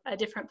to a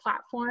different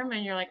platform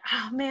and you're like,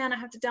 oh man, I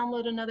have to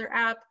download another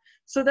app.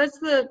 So that's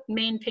the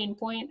main pain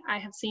point I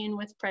have seen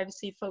with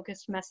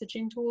privacy-focused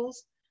messaging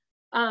tools.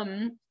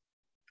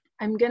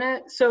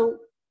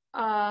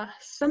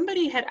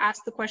 Somebody had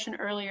asked the question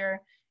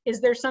earlier, is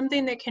there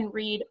something that can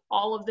read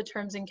all of the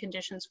terms and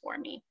conditions for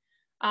me?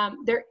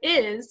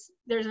 There's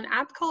an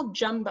app called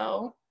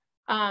Jumbo,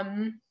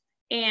 and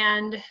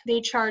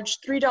they charge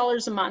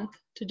 $3 a month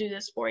to do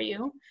this for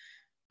you.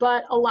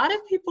 But a lot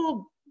of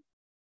people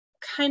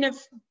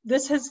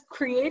this has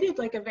created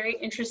like a very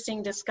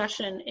interesting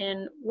discussion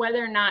in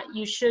whether or not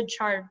you should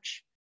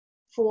charge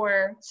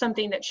for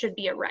something that should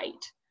be a right.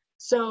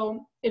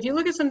 So if you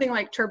look at something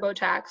like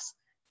TurboTax,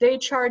 they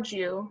charge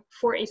you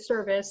for a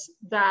service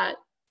that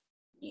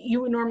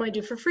you would normally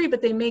do for free,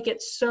 but they make it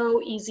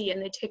so easy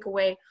and they take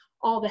away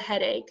all the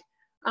headache.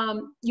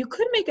 You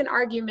could make an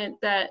argument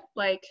that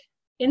like,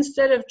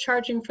 instead of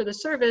charging for the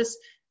service,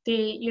 the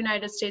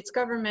United States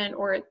government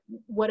or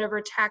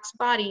whatever tax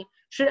body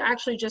should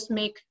actually just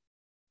make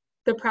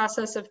the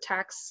process of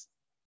tax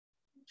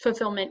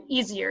fulfillment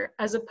easier,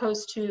 as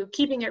opposed to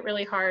keeping it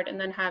really hard and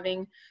then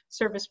having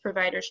service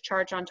providers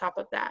charge on top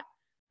of that.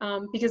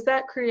 Because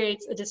that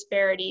creates a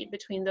disparity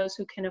between those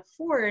who can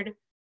afford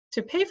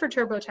to pay for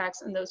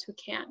TurboTax and those who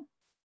can't.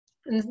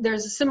 And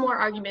there's a similar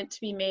argument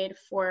to be made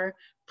for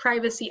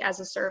privacy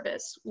as a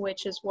service,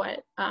 which is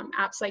what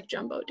apps like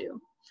Jumbo do.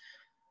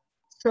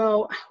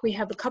 So we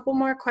have a couple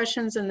more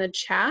questions in the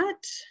chat.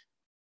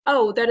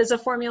 Oh, that is a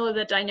formula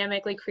that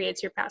dynamically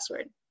creates your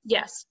password.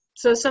 Yes.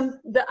 So sorry,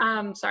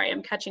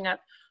 I'm catching up.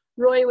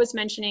 Roy was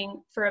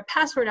mentioning for a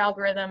password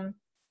algorithm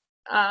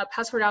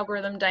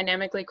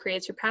dynamically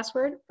creates your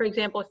password. For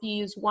example, if you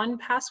use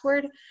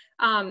 1Password,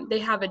 they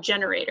have a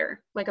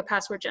generator, like a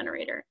password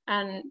generator.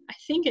 And I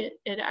think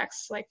it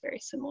acts like very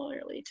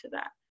similarly to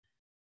that.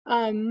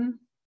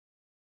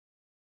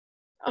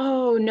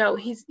 Oh no,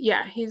 he's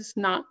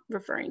not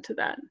referring to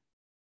that.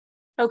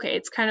 Okay,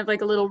 it's kind of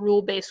like a little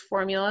rule-based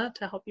formula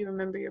to help you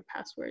remember your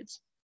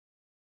passwords.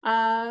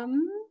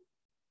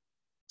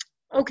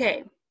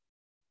 Okay,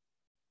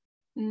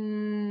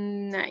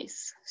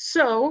 nice.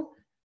 So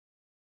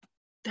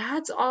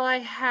that's all I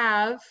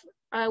have.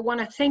 I want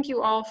to thank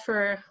you all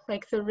for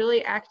like the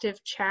really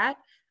active chat.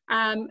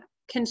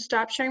 can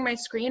stop sharing my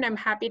screen. I'm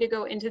happy to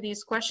go into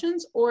these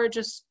questions or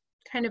just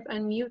kind of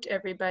unmute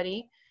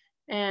everybody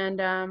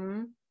and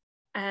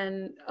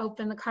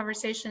open the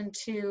conversation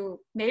to,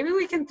 maybe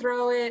we can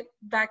throw it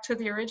back to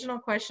the original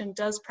question,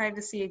 does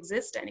privacy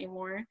exist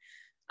anymore?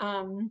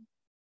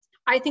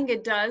 I think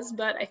it does,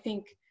 but I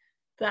think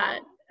that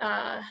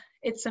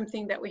it's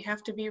something that we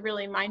have to be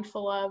really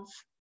mindful of,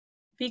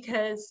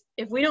 because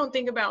if we don't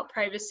think about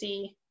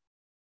privacy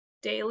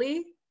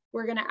daily,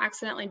 we're going to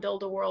accidentally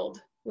build a world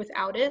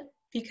without it,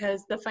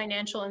 because the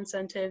financial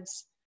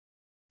incentives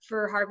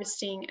for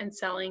harvesting and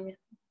selling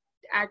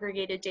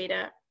aggregated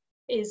data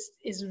is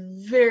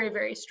very,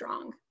 very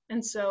strong.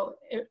 And so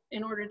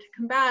in order to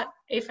combat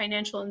a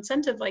financial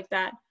incentive like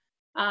that,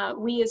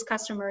 we as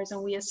customers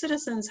and we as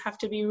citizens have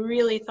to be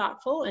really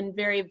thoughtful and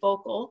very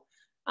vocal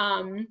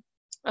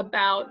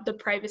about the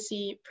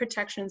privacy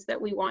protections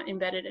that we want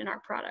embedded in our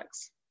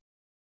products.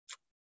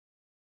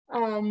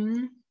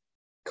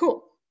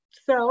 Cool.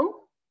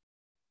 So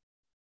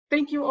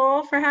thank you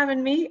all for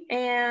having me.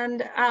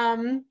 And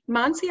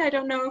Mansi, I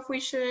don't know if we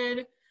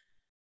should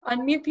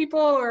unmute people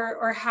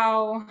or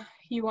how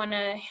you want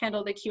to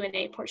handle the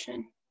Q&A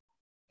portion.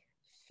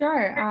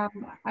 Sure.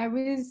 I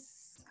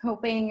was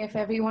hoping if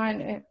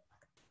everyone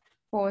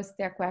posts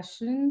their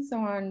questions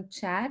on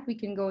chat, we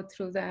can go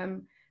through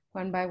them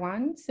one by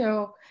one.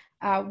 So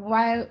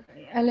while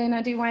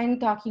Elena, do you mind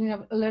talking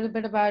a little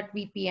bit about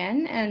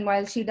VPN? And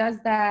while she does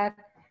that,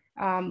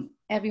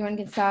 everyone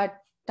can start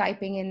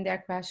typing in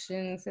their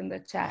questions in the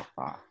chat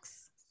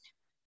box.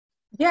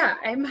 Yeah,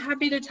 I'm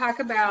happy to talk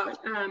about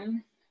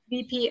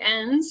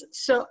VPNs.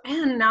 So,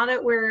 and now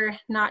that we're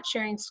not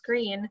sharing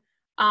screen,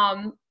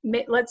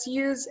 let's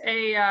use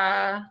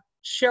a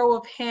show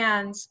of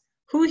hands.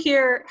 Who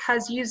here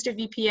has used a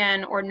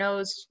VPN or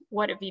knows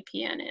what a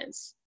VPN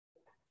is?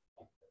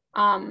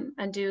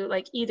 And do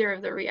like either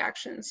of the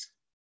reactions.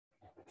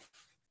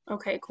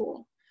 Okay,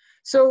 cool.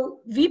 So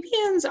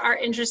VPNs are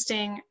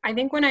interesting. I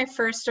think when I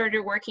first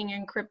started working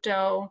in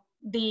crypto,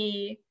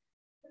 the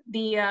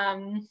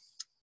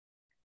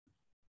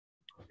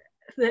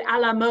a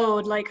la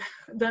mode, like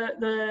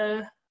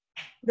the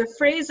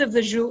phrase of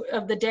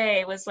the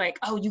day was like,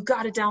 oh, you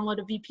got to download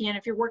a VPN.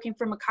 If you're working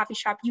from a coffee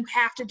shop, you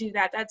have to do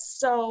that. That's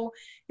so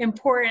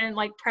important,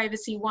 like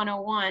privacy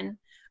 101.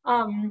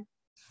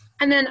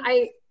 And then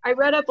I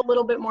read up a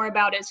little bit more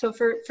about it. So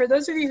for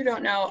those of you who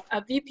don't know,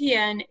 a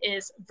VPN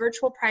is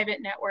virtual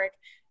private network.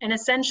 And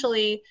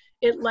essentially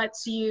it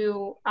lets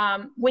you,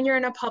 when you're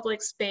in a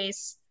public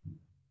space,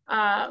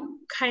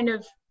 kind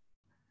of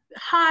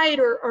hide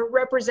or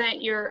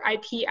represent your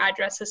IP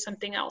address as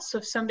something else. So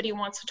if somebody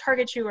wants to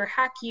target you or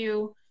hack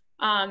you,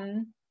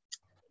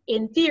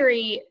 in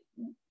theory,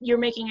 you're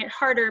making it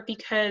harder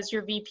because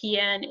your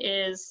VPN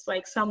is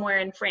like somewhere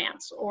in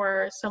France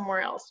or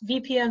somewhere else.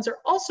 VPNs are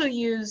also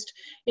used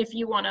if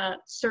you want to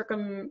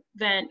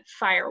circumvent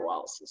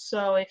firewalls.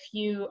 So if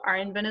you are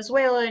in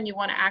Venezuela and you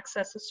want to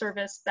access a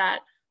service that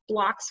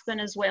blocks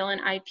Venezuelan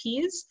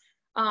IPs,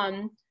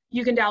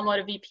 you can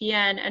download a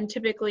VPN, and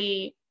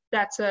typically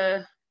that's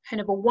a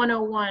kind of a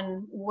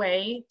 101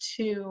 way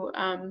to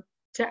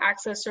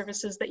access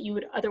services that you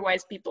would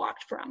otherwise be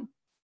blocked from.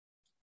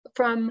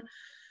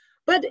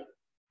 But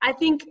I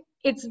think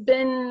it's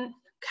been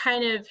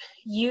kind of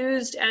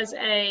used as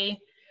a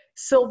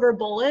silver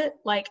bullet,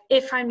 like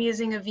if I'm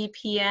using a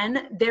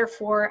VPN,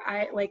 therefore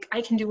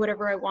I can do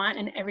whatever I want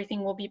and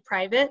everything will be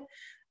private.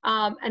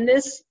 And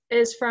this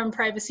is from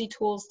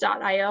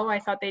privacytools.io. I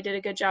thought they did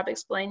a good job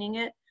explaining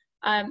it.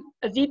 A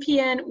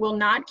VPN will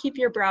not keep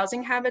your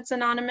browsing habits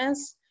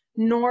anonymous,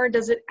 nor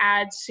does it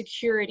add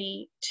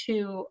security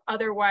to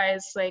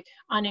otherwise like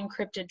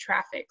unencrypted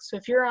traffic. So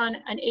if you're on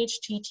an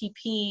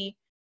HTTP,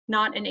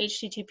 not an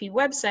HTTP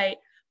website,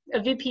 a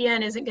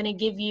VPN isn't going to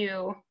give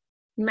you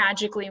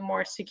magically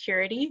more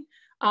security.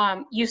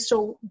 You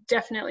still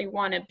definitely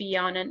want to be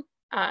on an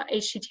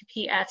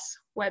HTTPS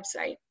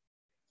website.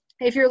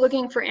 If you're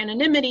looking for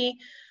anonymity,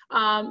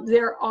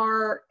 there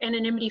are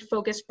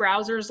anonymity-focused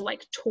browsers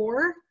like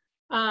Tor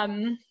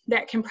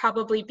that can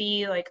probably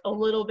be like a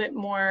little bit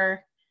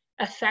more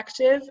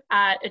effective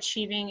at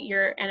achieving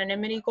your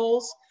anonymity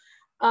goals.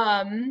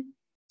 And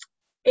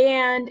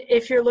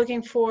if you're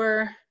looking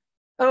for,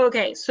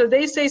 okay, so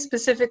they say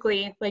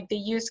specifically like the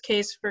use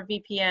case for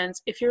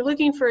VPNs, if you're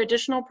looking for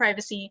additional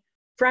privacy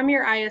from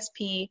your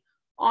ISP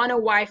on a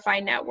Wi-Fi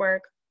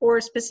network, or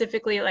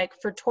specifically like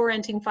for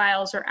torrenting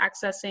files or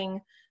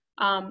accessing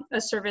a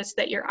service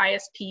that your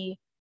ISP,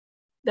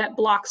 that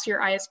blocks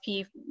your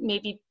ISP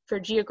maybe for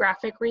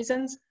geographic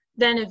reasons,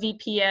 then a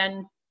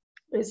VPN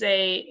is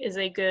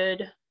a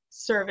good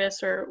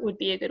service or would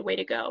be a good way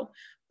to go.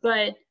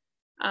 But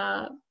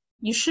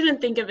you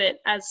shouldn't think of it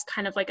as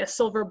kind of like a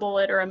silver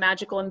bullet or a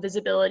magical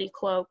invisibility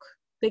cloak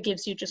that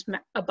gives you just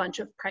a bunch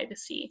of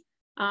privacy,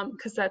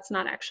 because that's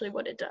not actually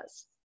what it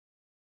does.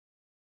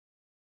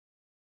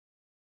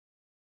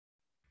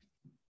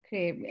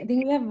 Great. I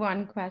think we have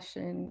one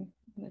question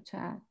in the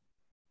chat.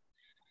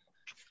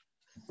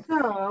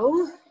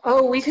 So,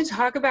 oh, we could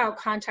talk about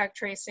contact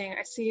tracing.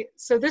 I see.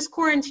 So this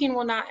quarantine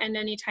will not end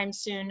anytime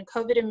soon.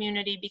 COVID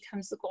immunity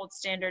becomes the gold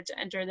standard to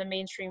enter the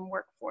mainstream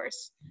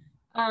workforce.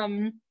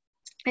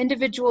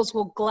 Individuals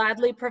will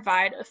gladly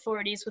provide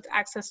authorities with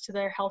access to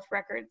their health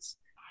records.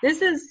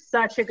 This is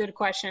such a good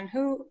question.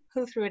 Who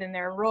threw it in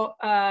there?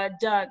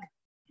 Doug,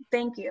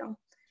 thank you.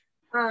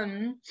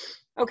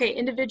 Okay,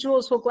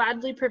 individuals will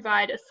gladly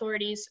provide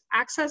authorities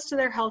access to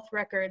their health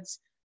records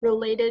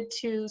related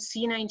to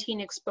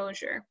C-19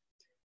 exposure.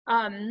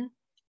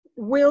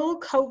 Will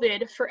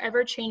COVID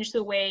forever change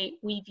the way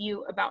we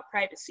view about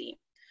privacy?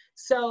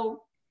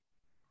 So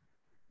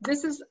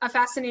this is a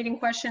fascinating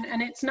question,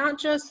 and it's not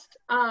just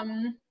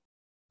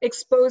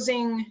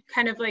exposing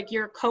kind of like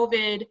your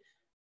COVID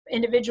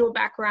individual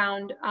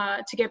background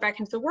to get back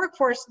into the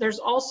workforce. There's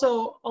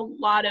also a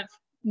lot of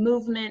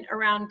movement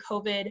around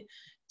COVID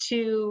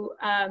to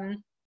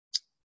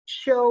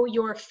show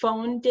your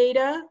phone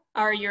data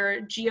or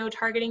your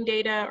geo-targeting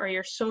data or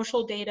your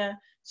social data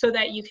so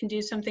that you can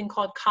do something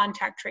called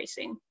contact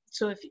tracing.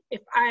 So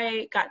if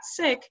I got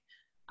sick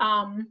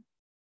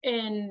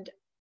in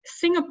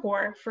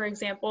Singapore, for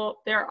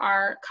example, there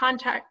are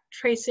contact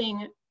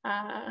tracing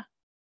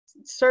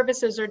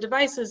services or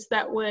devices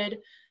that would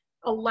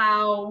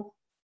allow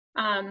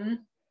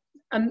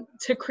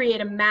to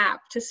create a map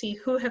to see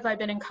who have I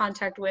been in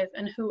contact with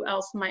and who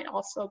else might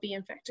also be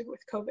infected with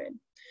COVID.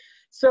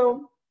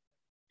 So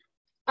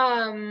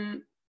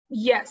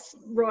yes,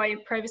 Roy,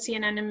 privacy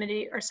and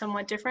anonymity are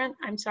somewhat different.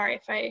 I'm sorry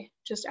if I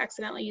just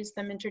accidentally used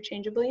them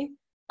interchangeably.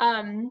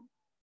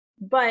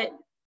 But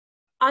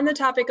on the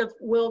topic of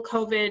will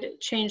COVID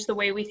change the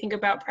way we think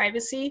about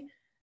privacy,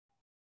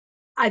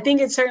 I think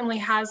it certainly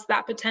has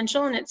that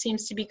potential, and it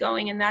seems to be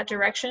going in that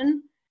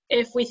direction.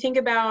 If we think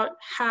about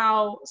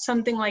how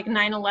something like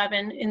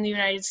 9/11 in the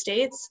United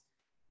States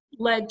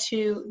led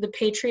to the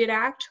Patriot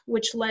Act,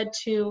 which led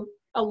to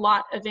a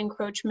lot of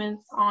encroachment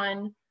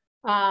on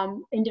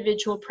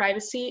individual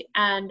privacy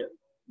and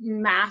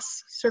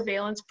mass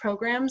surveillance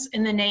programs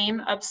in the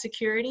name of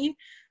security,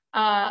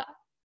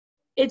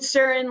 it's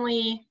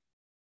certainly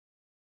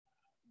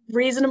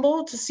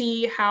reasonable to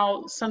see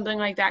how something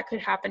like that could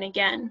happen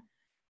again.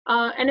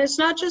 And it's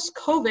not just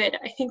COVID.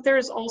 I think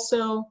there's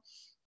also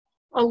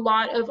a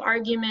lot of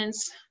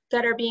arguments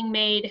that are being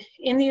made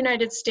in the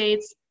United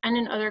States and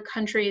in other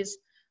countries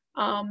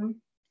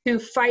to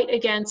fight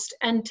against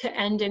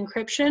end-to-end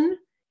encryption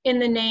in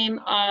the name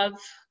of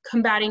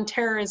combating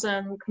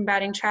terrorism,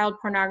 combating child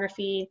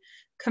pornography,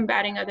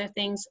 combating other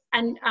things.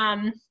 And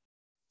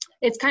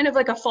it's kind of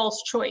like a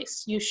false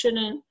choice. You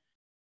shouldn't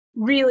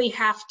really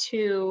have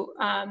to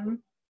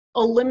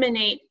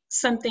eliminate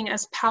something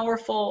as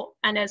powerful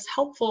and as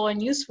helpful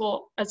and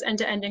useful as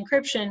end-to-end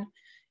encryption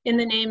in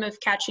the name of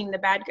catching the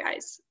bad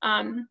guys.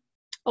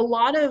 A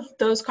lot of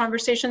those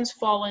conversations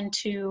fall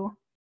into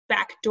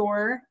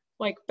backdoor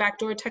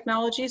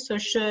technology. So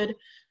should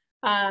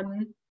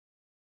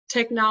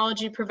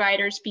technology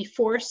providers be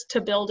forced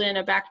to build in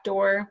a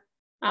backdoor?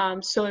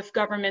 So if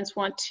governments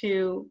want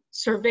to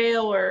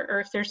surveil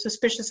or if there's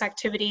suspicious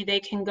activity, they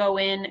can go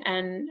in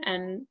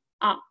and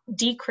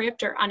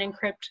decrypt or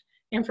unencrypt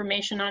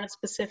information on a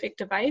specific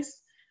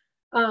device.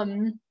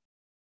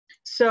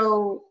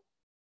 So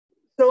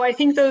I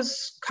think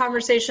those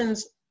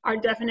conversations are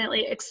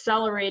definitely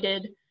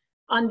accelerated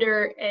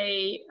under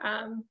a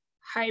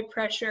high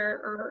pressure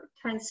or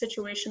tense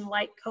situation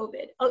like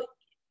COVID. Oh,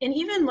 and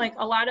even like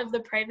a lot of the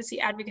privacy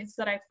advocates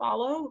that I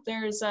follow,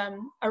 there's a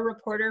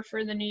reporter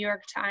for the New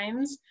York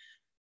Times,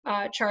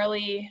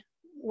 Charlie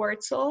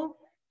Wurtzel,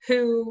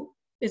 who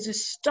is a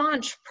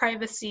staunch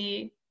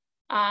privacy,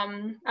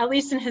 at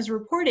least in his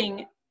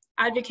reporting,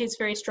 advocates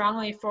very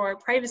strongly for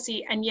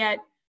privacy, and yet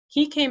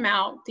he came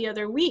out the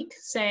other week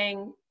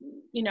saying,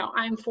 you know,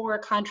 I'm for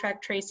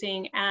contract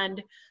tracing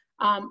and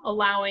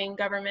allowing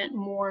government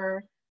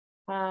more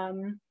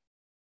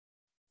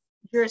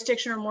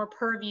jurisdiction or more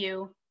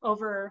purview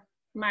over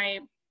my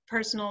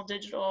personal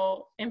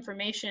digital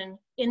information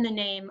in the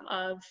name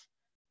of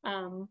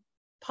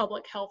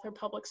public health or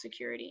public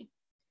security.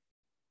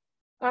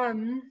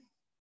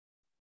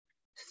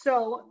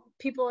 So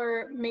people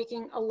are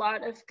making a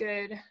lot of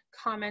good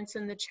comments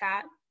in the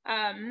chat.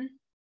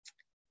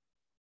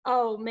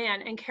 Oh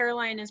man, and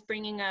Caroline is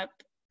bringing up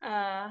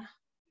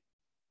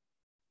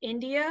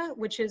India,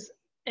 which is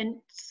a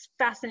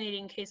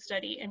fascinating case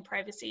study in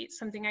privacy,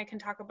 something I can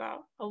talk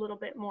about a little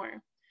bit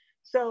more.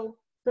 So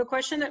the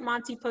question that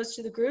Monty posed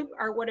to the group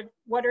are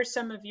what are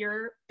some of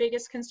your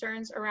biggest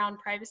concerns around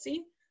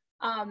privacy?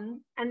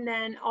 And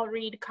then I'll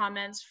read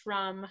comments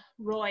from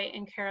Roy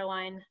and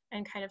Caroline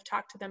and kind of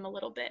talk to them a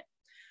little bit.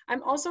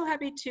 I'm also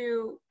happy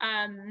to,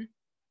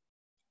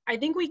 I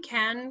think we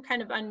can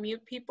kind of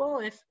unmute people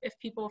if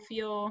people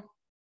feel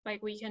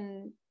like we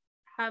can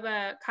have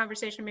a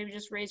conversation, maybe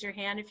just raise your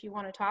hand if you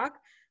want to talk.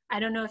 I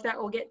don't know if that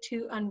will get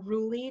too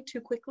unruly too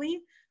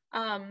quickly,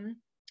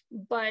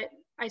 but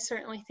I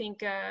certainly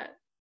think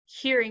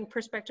hearing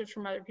perspectives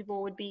from other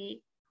people would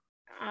be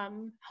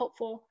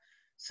helpful.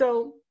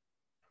 So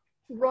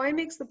Roy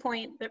makes the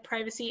point that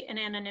privacy and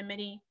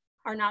anonymity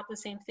are not the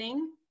same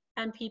thing.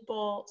 And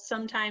people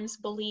sometimes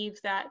believe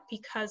that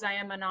because I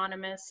am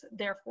anonymous,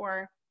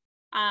 therefore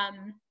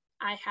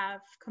I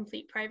have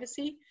complete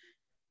privacy.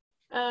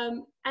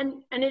 And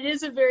it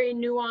is a very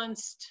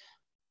nuanced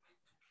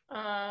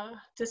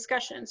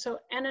discussion. So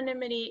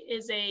anonymity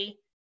is a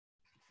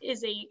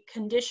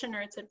condition,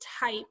 or it's a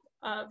type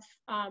of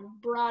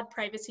broad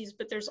privacies,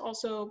 but there's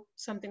also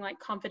something like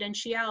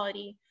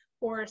confidentiality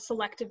or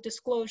selective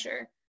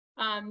disclosure.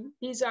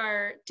 These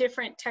are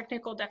different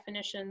technical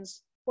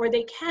definitions, or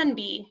they can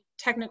be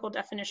technical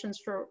definitions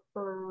for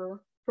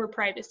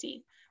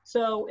privacy.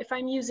 So if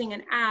I'm using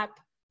an app,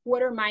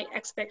 what are my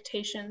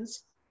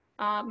expectations,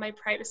 my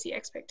privacy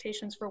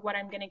expectations for what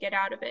I'm going to get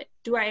out of it?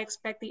 Do I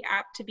expect the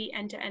app to be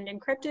end-to-end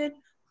encrypted,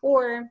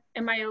 or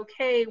am I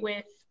okay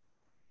with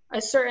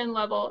a certain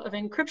level of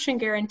encryption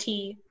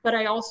guarantee, but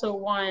I also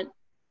want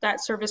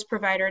that service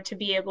provider to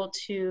be able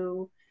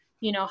to,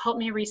 you know, help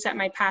me reset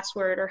my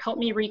password or help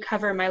me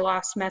recover my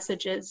lost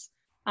messages,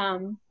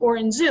 or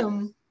in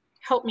Zoom,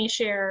 help me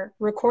share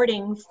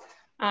recordings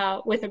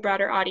with a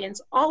broader audience.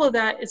 All of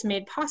that is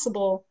made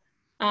possible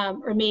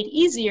or made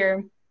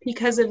easier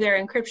because of their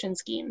encryption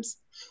schemes.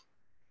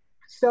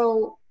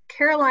 So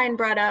Caroline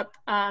brought up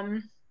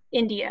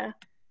India,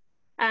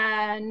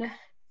 and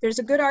there's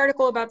a good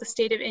article about the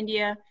state of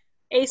India,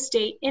 a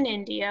state in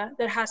India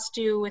that has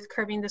to do with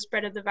curbing the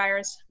spread of the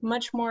virus.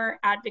 Much more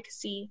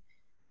advocacy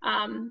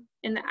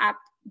in the app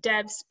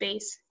dev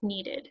space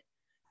needed.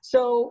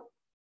 So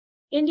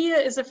India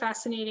is a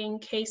fascinating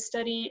case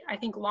study. I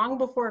think long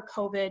before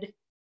COVID,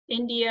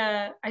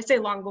 India, I say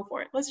long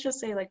before, let's just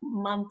say like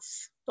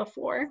months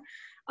before.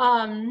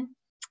 And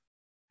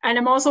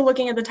I'm also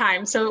looking at the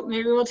time, so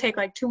maybe we'll take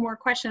like 2 more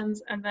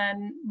questions, and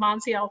then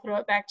Monsi, I'll throw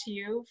it back to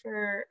you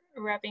for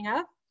wrapping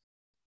up.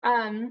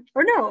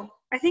 Or no,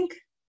 I think,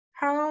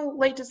 how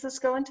late does this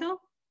go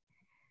until?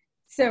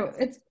 So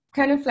it's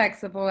kind of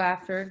flexible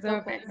after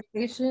the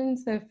presentation.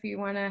 So if you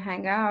want to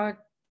hang out,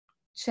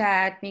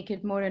 chat, make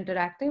it more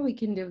interactive, we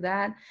can do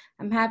that.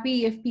 I'm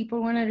happy if people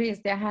want to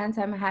raise their hands,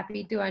 I'm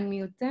happy to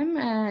unmute them.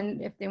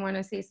 And if they want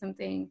to say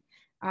something,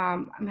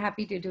 I'm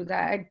happy to do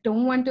that. I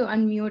don't want to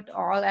unmute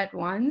all at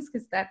once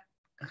because that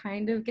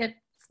kind of gets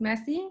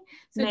messy.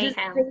 So just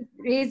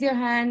raise your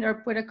hand or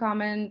put a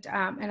comment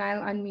and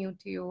I'll unmute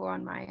you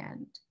on my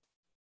end.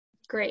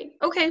 Great.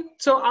 Okay,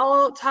 so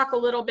I'll talk a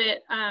little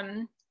bit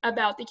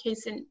about the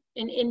case in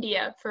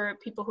India for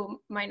people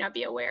who might not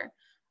be aware.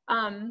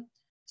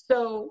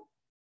 So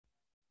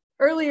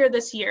earlier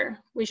this year,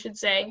 we should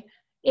say,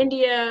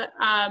 India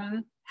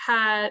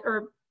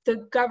the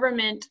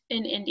government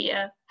in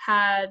India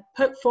had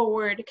put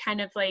forward kind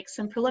of like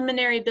some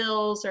preliminary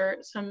bills or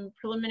some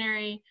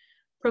preliminary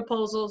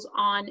proposals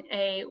on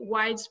a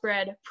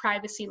widespread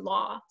privacy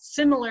law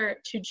similar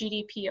to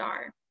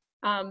GDPR.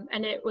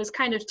 And it was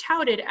kind of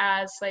touted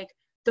as like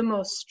the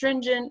most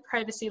stringent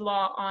privacy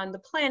law on the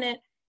planet.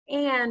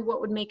 And what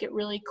would make it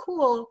really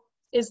cool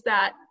is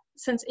that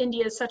since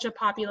India is such a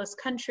populous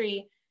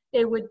country,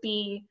 it would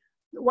be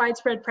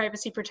widespread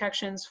privacy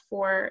protections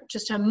for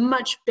just a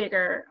much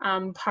bigger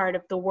part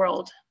of the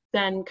world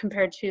than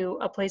compared to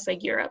a place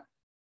like Europe.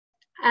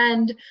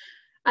 And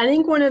I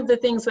think one of the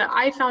things that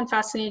I found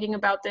fascinating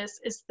about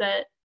this is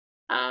that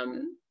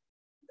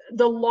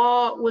the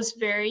law was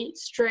very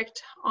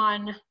strict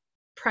on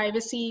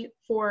privacy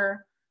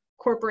for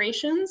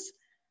corporations,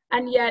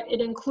 and yet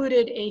it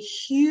included a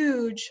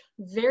huge,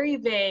 very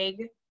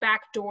vague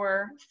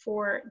backdoor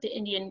for the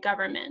Indian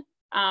government.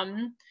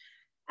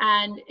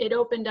 And it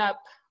opened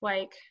up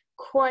like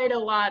quite a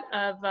lot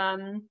of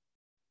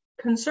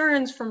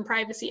concerns from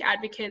privacy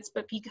advocates,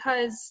 but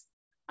because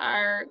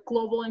our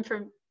global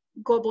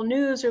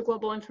news or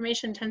global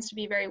information tends to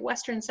be very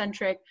Western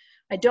centric,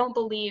 I don't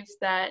believe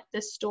that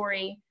this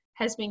story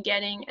has been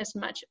getting as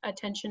much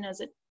attention as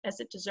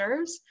it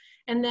deserves.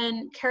 And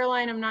then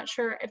Caroline, I'm not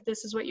sure if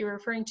this is what you're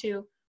referring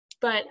to,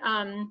 but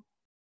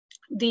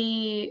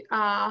the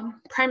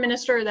Prime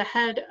Minister, or the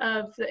head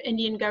of the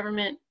Indian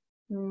government,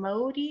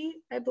 Modi,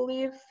 I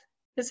believe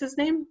is his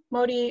name,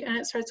 Modi, and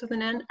it starts with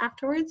an N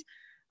afterwards,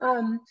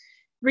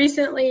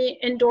 recently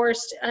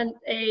endorsed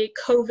a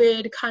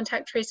COVID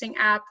contact tracing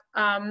app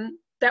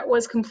that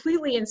was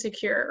completely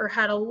insecure or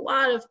had a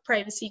lot of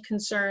privacy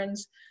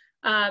concerns.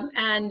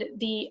 And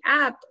the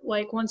app,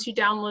 like once you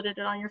downloaded it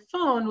on your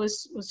phone,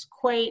 was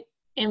quite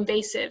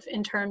invasive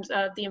in terms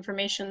of the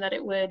information that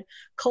it would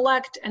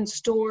collect and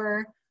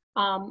store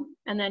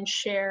and then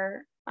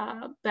share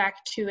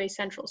back to a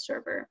central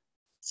server.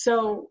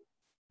 So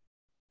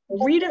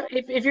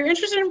if you're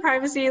interested in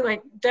privacy,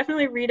 like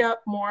definitely read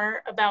up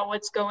more about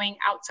what's going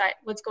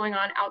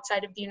on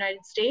outside of the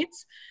United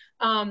States,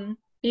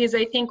 because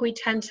I think we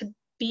tend to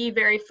be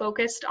very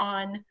focused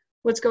on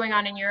what's going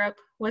on in Europe,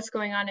 what's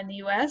going on in the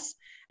US,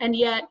 and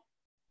yet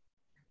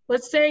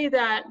let's say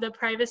that the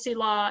privacy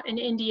law in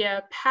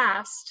India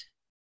passed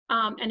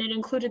and it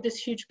included this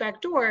huge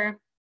backdoor.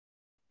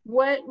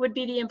 What would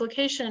be the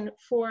implication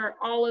for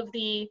all of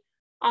the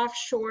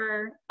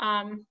offshore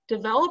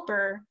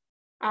developer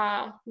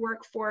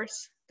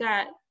workforce,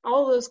 that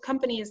all those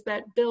companies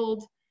that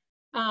build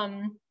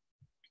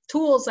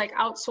tools like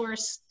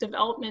outsource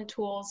development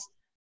tools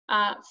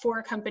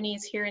for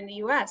companies here in the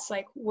US.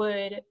 Like,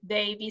 would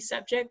they be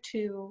subject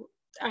to,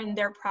 and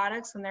their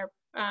products and their,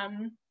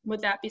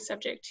 would that be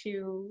subject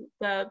to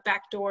the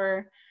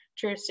backdoor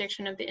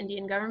jurisdiction of the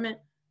Indian government?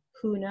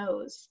 Who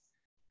knows?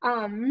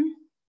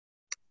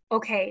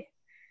 Okay,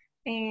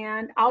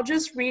 and I'll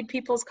just read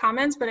people's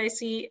comments, but I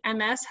see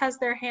MS has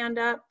their hand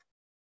up.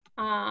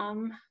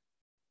 And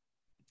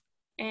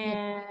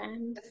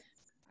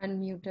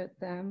unmuted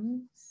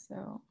them,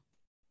 so.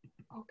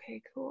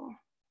 Okay, cool.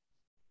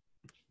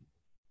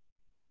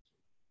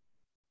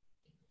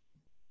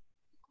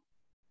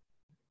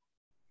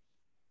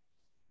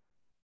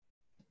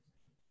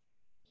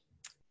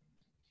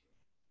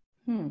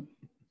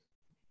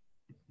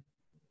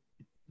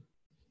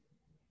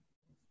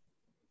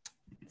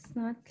 It's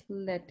not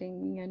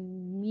letting me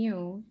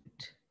unmute.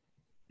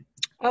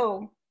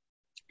 Oh,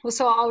 well,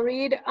 so I'll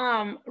read.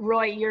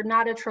 Roy, you're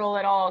not a troll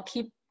at all.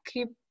 Keep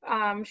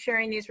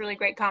sharing these really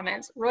great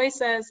comments. Roy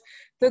says,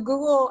 the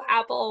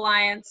Google-Apple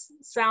alliance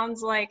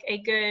sounds like a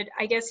good,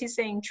 I guess he's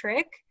saying,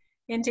 trick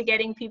into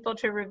getting people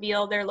to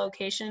reveal their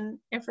location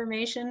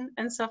information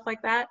and stuff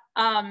like that.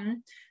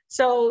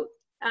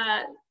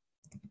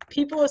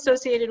 People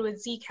associated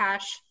with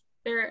Zcash,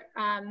 they're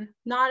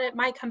not at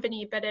my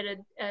company, but at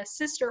a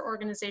sister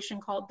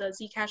organization called the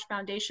Zcash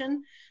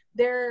Foundation.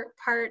 They're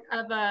part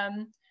of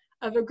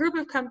a group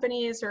of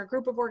companies or a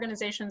group of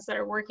organizations that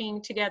are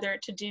working together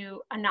to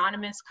do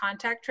anonymous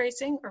contact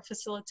tracing or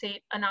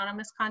facilitate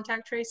anonymous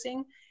contact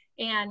tracing.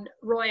 And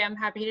Roy, I'm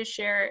happy to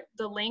share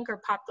the link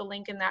or pop the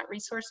link in that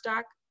resource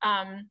doc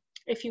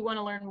if you want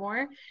to learn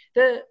more.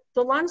 The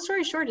long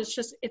story short is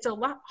just, it's a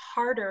lot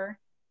harder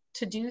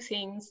to do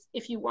things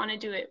if you want to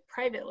do it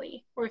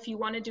privately, or if you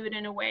want to do it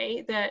in a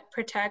way that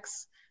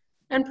protects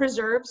and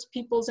preserves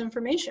people's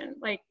information.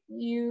 Like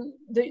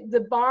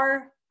the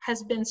bar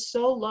has been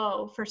so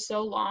low for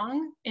so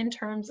long in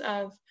terms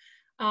of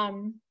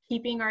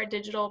keeping our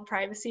digital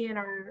privacy and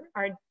our,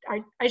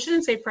 I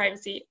shouldn't say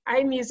privacy,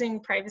 I'm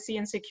using privacy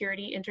and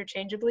security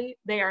interchangeably.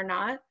 They are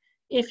not.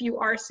 If you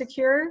are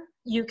secure,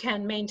 you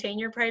can maintain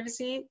your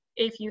privacy.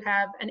 If you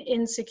have an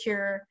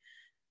insecure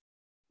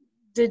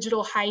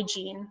digital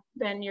hygiene,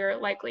 then you're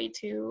likely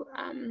to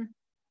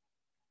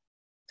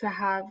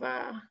have,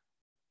 oh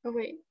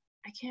wait,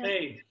 I can't.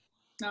 Hey.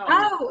 No.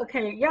 Oh,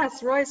 okay,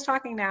 yes, Roy's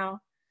talking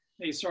now.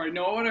 Hey, sorry.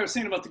 No, what I was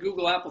saying about the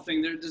Google Apple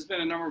thing, there's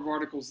been a number of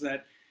articles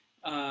that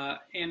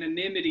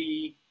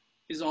anonymity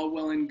is all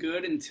well and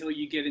good until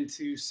you get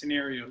into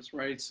scenarios,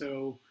 right?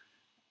 So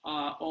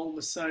all of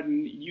a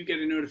sudden you get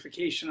a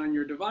notification on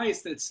your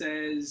device that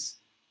says,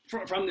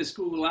 from this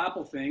Google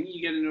Apple thing, you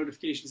get a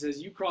notification that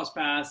says you cross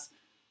paths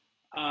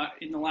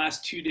in the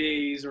last 2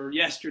 days or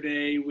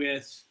yesterday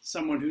with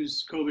someone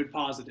who's COVID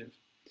positive.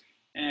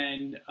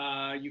 And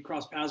you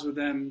cross paths with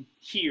them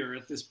here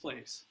at this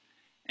place.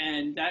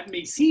 And that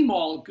may seem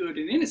all good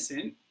and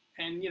innocent.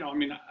 And, I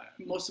mean,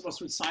 most of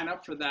us would sign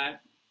up for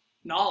that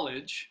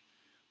knowledge,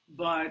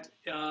 but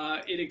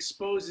it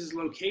exposes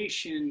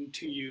location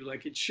to you,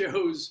 like it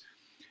shows.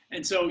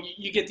 And so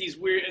you get these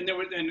weird,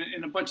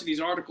 and a bunch of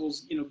these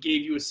articles,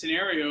 gave you a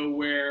scenario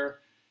where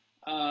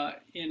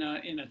in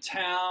a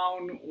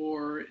town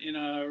or in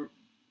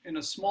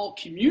a small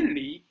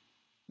community,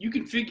 you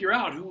can figure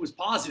out who was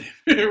positive,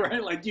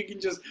 right? Like you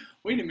can just,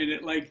 wait a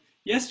minute, like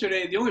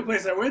yesterday, the only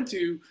place I went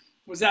to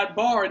was that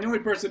bar, and the only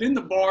person in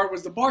the bar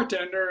was the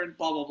bartender, and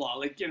blah, blah, blah.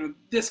 Like,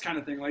 this kind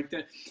of thing, like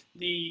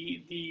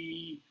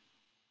the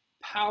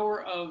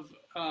power of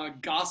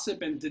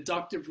gossip and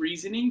deductive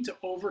reasoning to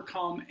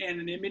overcome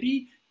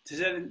anonymity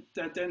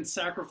that then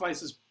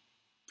sacrifices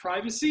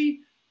privacy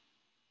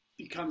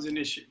becomes an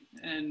issue.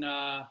 And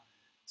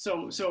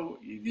so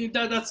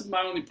that's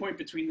my only point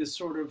between this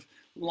sort of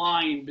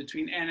line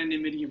between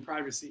anonymity and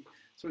privacy.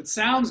 So it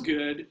sounds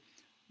good,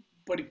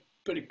 but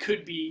it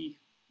could be,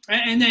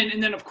 and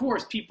then of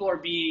course people are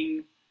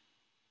being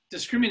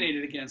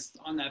discriminated against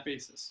on that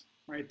basis,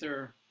 right?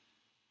 They're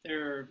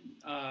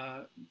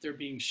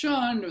being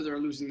shunned, or they're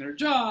losing their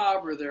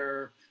job, or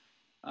they're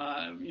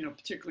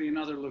particularly in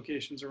other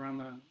locations around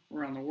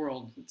the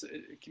world.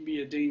 It can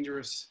be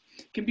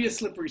a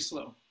slippery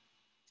slope.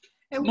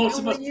 And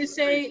when you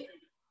say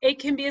it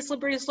can be a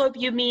slippery slope,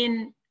 you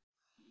mean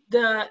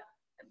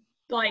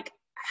like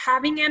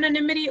having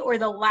anonymity or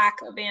the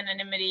lack of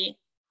anonymity?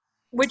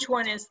 Which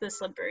one is the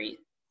slippery?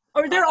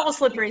 Or they're all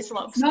slippery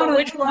slopes, but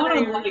which one are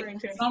you referring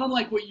to? It's not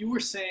unlike what you were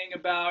saying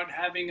about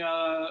having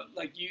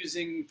like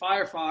using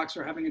Firefox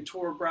or having a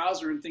Tor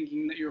browser and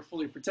thinking that you're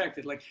fully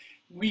protected. Like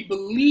we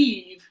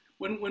believe,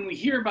 when we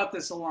hear about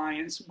this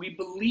alliance, we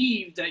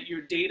believe that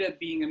your data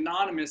being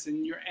anonymous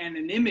and your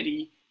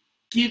anonymity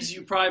gives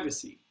you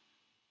privacy.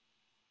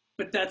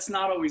 But that's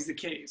not always the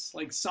case.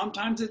 Like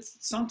sometimes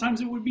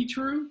it would be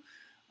true.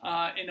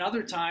 And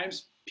other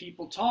times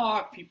people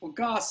talk, people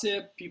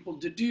gossip, people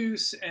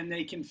deduce, and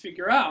they can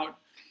figure out,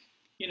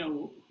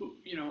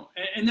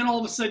 and then all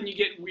of a sudden you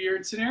get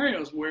weird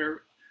scenarios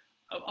where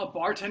a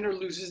bartender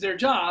loses their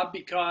job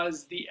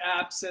because the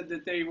app said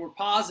that they were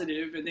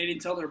positive and they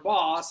didn't tell their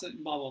boss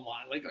and blah, blah, blah.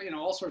 Like, you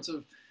know, all sorts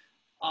of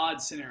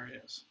odd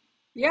scenarios.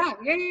 Yeah.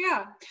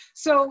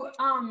 So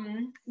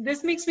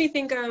this makes me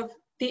think of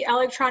the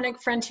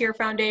Electronic Frontier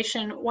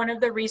Foundation, one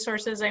of the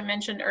resources I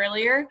mentioned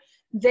earlier.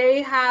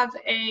 They have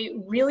a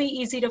really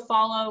easy to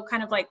follow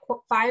kind of like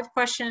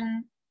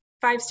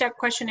 5-step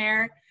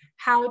questionnaire,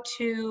 how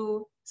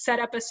to set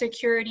up a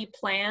security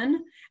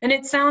plan. And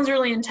it sounds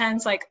really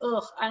intense, like,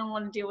 ugh, I don't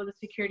want to deal with a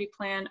security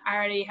plan. I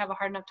already have a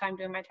hard enough time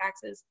doing my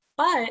taxes.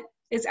 But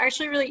it's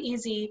actually really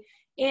easy.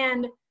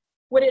 And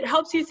what it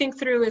helps you think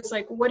through is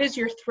like, what is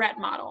your threat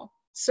model?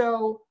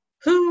 So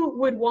who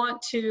would want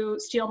to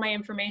steal my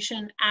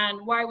information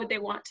and why would they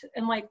want to?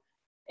 And like,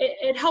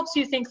 it helps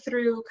you think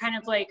through kind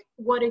of like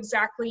what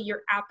exactly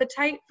your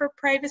appetite for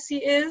privacy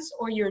is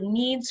or your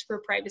needs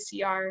for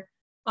privacy are.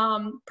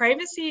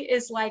 Privacy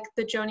is like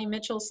the Joni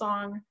Mitchell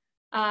song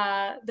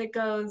that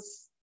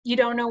goes, you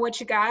don't know what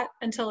you got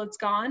until it's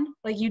gone.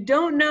 Like you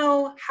don't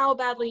know how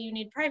badly you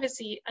need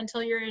privacy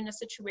until you're in a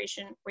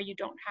situation where you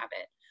don't have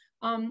it.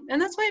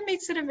 And that's why it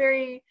makes it a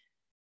very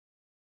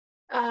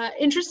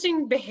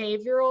interesting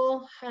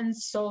behavioral and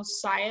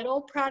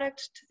societal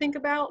product to think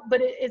about, but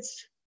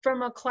it's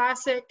from a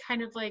classic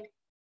kind of like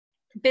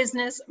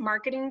business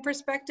marketing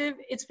perspective,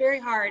 it's very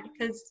hard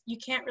because you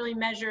can't really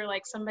measure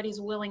like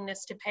somebody's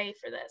willingness to pay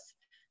for this.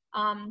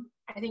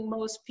 I think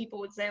most people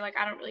would say like,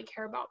 I don't really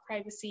care about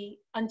privacy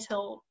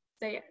until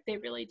they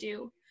really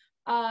do.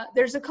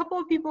 There's a couple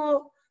of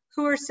people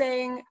who are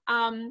saying,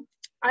 Dulce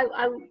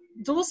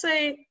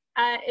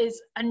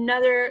is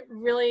another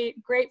really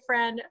great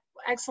friend,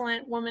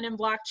 excellent woman in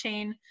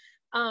blockchain.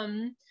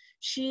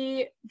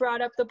 She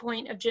brought up the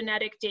point of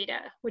genetic data,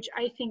 which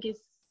I think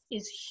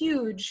is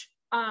huge.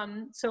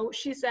 So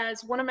she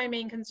says, one of my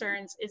main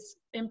concerns is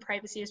in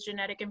privacy is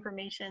genetic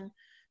information,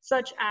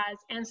 such as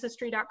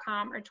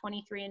Ancestry.com or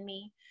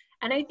 23andMe.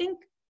 And I think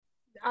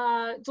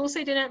Dulce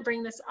didn't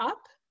bring this up,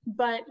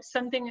 but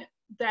something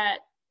that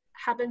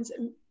happens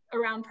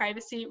around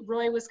privacy,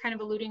 Roy was kind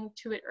of alluding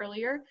to it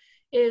earlier,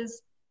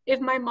 is if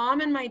my mom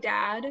and my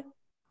dad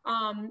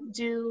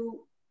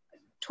do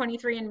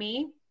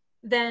 23andMe,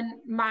 then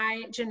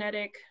my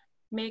genetic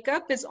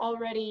makeup is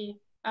already,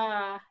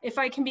 if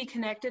I can be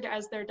connected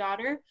as their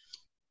daughter,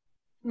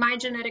 my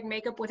genetic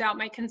makeup without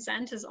my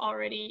consent is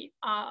already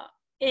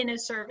in a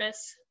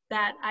service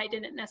that I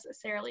didn't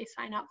necessarily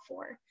sign up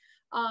for.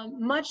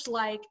 Much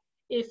like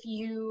if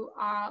you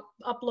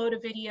upload a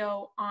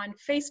video on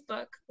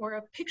Facebook or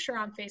a picture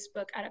on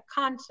Facebook at a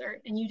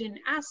concert and you didn't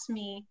ask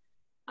me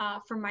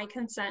for my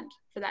consent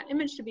for that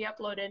image to be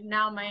uploaded,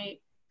 now my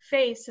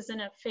face is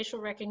in a facial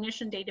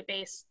recognition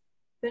database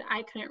that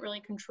I couldn't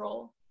really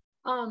control.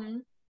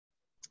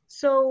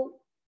 So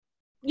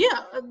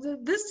yeah,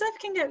 this stuff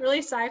can get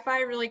really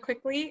sci-fi really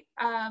quickly.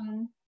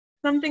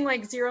 Something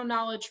like zero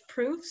knowledge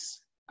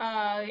proofs,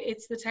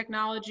 it's the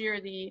technology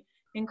or the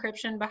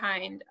encryption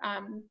behind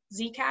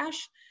Zcash.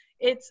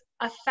 It's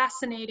a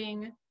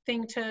fascinating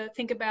thing to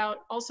think about.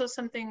 Also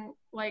something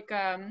like,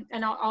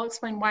 and I'll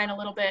explain why in a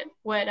little bit,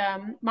 what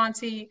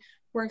Monty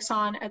works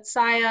on at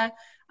Saya.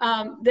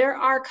 There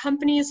are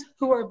companies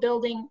who are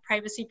building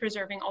privacy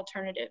preserving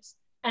alternatives.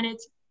 And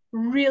it's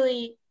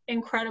really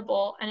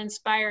incredible and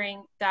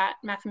inspiring that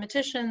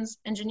mathematicians,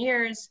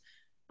 engineers,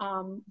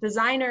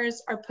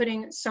 designers are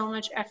putting so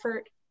much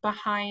effort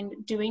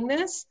behind doing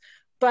this.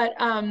 But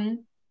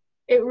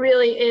it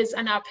really is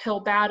an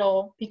uphill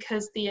battle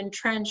because the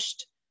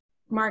entrenched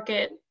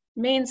market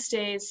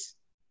mainstays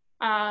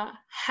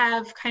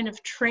have kind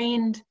of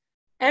trained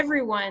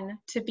everyone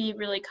to be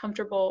really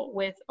comfortable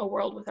with a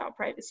world without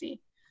privacy.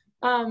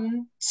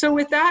 So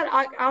with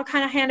that, I'll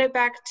kind of hand it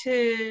back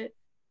to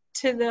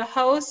the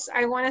hosts.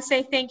 I want to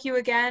say thank you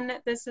again.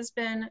 This has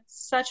been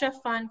such a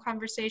fun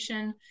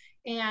conversation,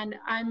 and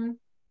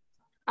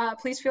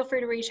please feel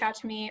free to reach out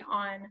to me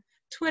on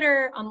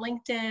Twitter, on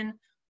LinkedIn,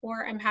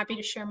 or I'm happy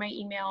to share my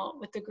email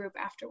with the group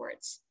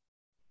afterwards.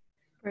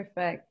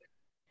 Perfect.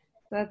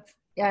 That's,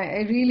 yeah,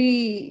 I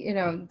really, you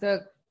know,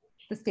 the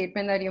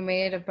statement that you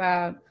made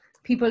about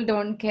people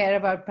don't care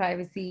about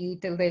privacy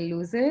till they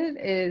lose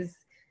it is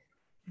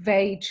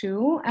very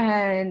true.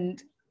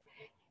 And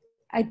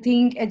I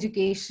think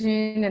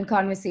education and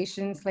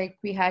conversations like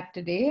we had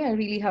today are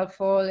really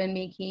helpful in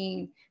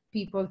making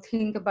people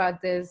think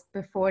about this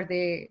before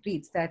they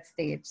reach that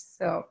stage.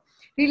 So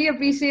really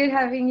appreciate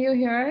having you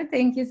here.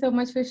 Thank you so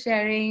much for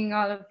sharing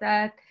all of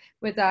that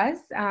with us.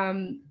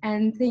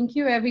 And thank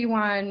you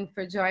everyone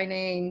for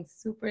joining.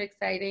 Super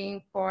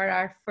exciting for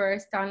our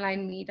first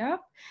online meetup.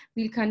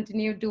 We'll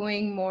continue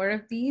doing more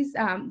of these,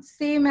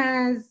 same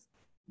as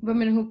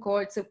Women Who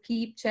Code. So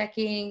keep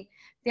checking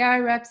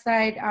their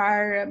website,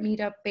 our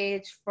meetup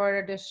page for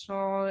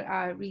additional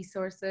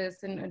resources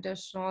and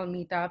additional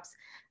meetups.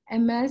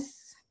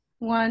 MS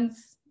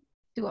wants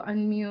to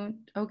unmute.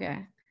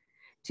 Okay.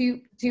 Do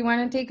you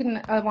want to take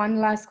one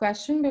last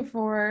question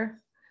before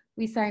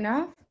we sign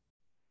off?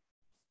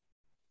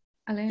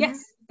 Elena?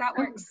 Yes, that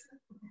works.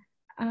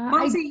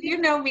 Mosey, you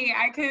know me.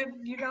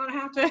 You don't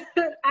have to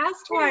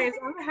ask twice.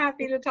 I'm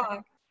happy to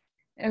talk.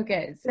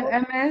 Okay, so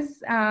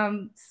MS,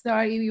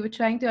 sorry, we were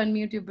trying to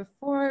unmute you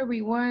before.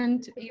 We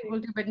weren't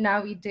able to, but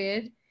now we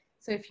did.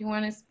 So if you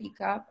want to speak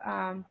up.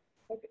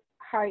 Okay.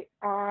 Hi.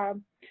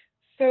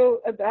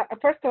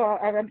 First of all,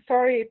 I'm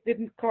sorry it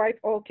didn't quite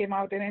all came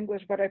out in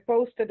English, but I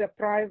posted a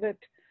private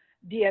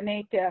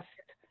DNA test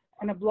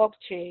on a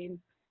blockchain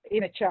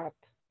in a chat.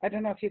 I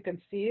don't know if you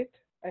can see it.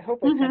 I hope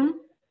I can.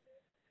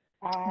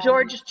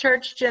 George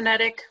Church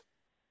Genetic.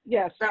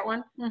 Yes. That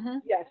one?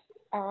 Yes.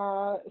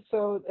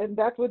 And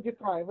that would be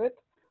private.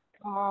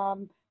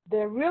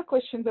 The real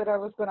question that I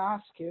was going to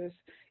ask you is,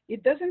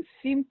 it doesn't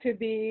seem to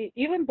be,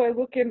 even by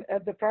looking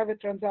at the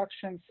private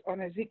transactions on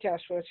a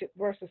Zcash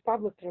versus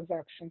public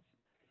transactions,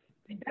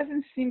 it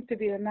doesn't seem to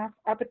be enough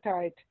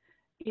appetite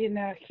in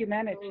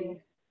humanity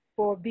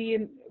for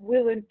being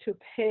willing to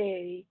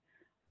pay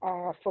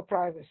for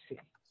privacy.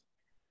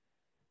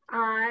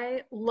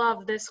 I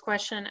love this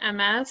question,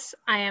 MS.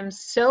 I am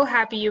so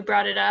happy you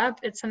brought it up.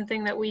 It's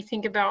something that we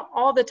think about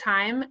all the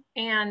time.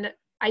 And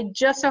I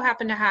just so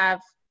happen to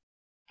have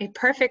a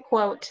perfect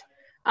quote.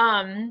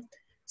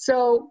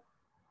 So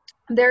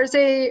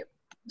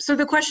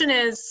the question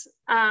is,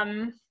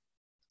 can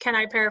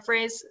I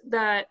paraphrase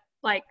that,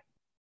 like,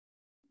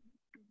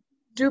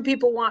 do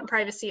people want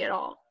privacy at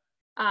all?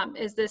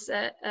 Is this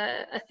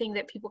a thing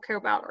that people care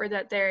about or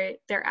that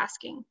they're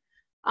asking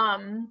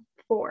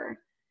for?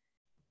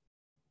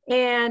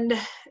 And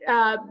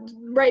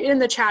right in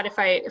the chat if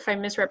I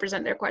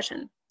misrepresent their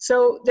question.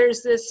 So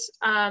there's this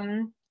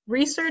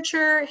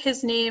researcher,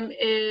 his name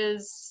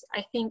is,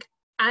 I think,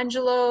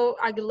 Angelo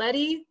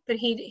Aguiletti, but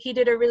he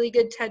did a really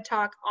good TED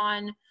talk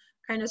on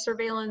kind of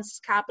surveillance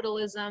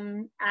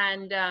capitalism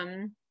and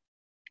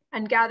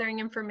gathering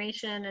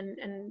information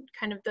and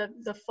kind of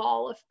the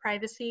fall of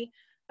privacy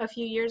a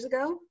few years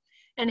ago.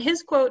 And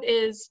his quote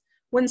is,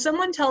 "When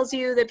someone tells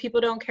you that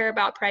people don't care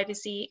about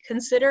privacy,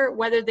 consider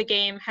whether the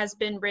game has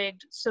been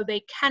rigged so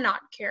they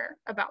cannot care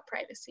about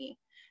privacy."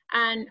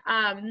 And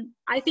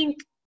I think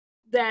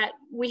that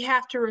we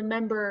have to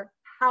remember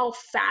how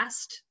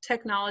fast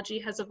technology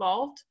has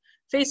evolved.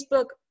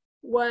 Facebook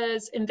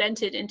was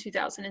invented in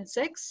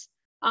 2006.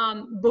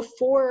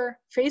 Before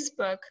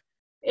Facebook,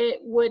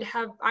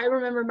 I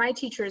remember my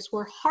teachers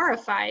were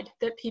horrified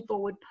that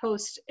people would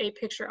post a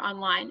picture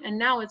online, and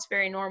now it's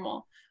very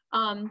normal.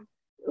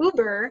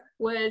 Uber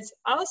was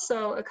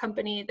also a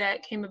company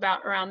that came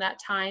about around that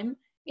time.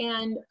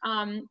 And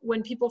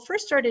when people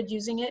first started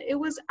using it, it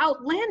was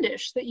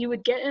outlandish that you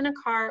would get in a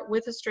car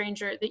with a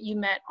stranger that you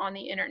met on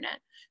the internet.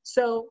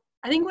 So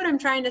I think what I'm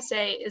trying to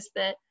say is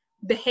that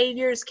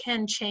behaviors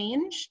can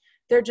change.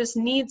 There just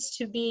needs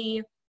to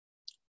be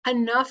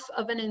enough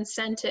of an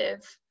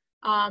incentive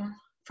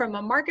from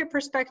a market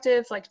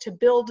perspective, like to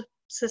build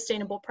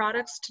sustainable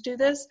products to do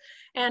this,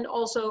 and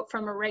also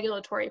from a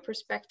regulatory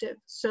perspective.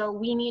 So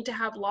we need to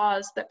have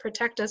laws that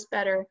protect us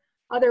better.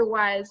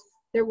 Otherwise,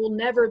 there will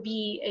never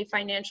be a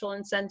financial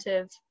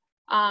incentive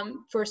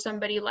for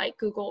somebody like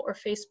Google or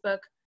Facebook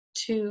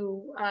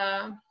to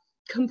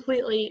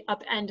completely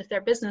upend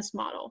their business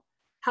model.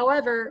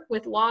 However,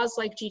 with laws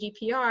like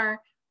GDPR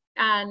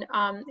and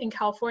in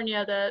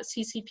California, the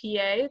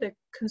CCPA, the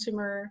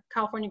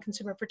California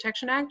Consumer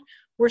Protection Act,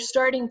 we're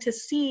starting to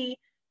see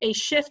a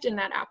shift in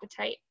that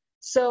appetite.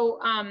 So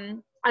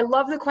I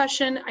love the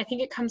question. I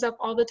think it comes up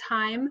all the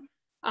time.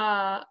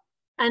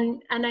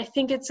 And I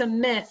think it's a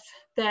myth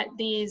that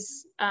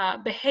these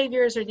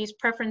behaviors or these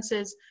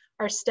preferences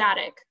are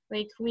static.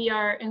 Like, we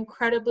are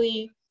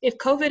incredibly, if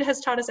COVID has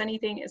taught us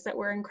anything, is that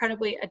we're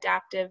incredibly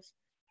adaptive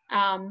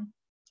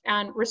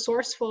and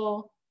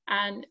resourceful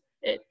and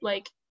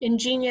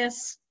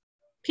ingenious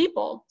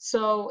people.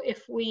 So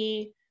if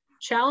we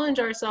challenge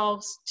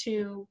ourselves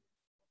to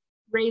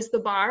raise the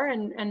bar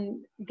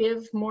and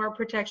give more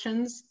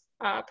protections,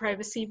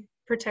 privacy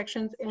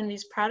protections in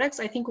these products,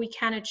 I think we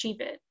can achieve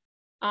it.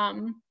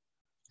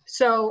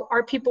 So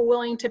are people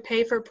willing to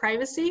pay for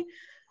privacy?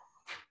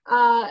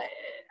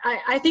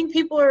 I think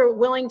people are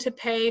willing to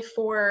pay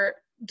for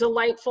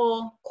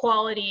delightful,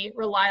 quality,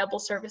 reliable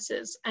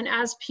services. And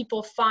as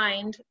people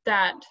find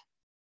that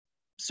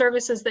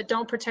services that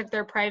don't protect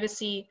their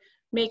privacy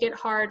make it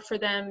hard for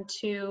them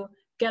to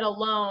get a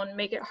loan,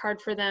 make it hard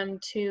for them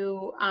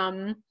to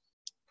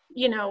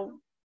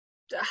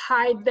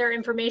hide their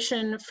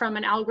information from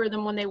an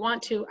algorithm when they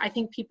want to, I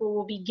think people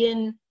will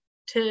begin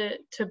to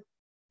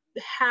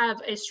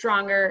have a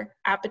stronger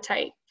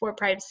appetite for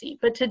privacy.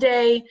 But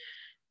today,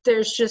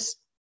 there's just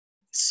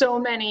so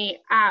many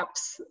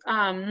apps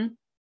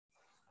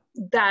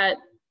that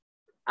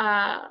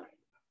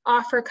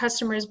offer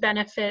customers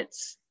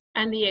benefits,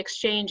 and the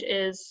exchange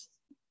is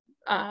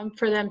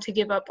for them to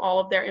give up all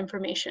of their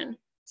information.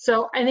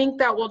 So I think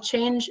that will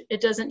change. It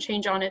doesn't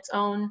change on its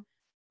own.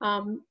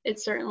 It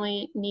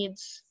certainly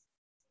needs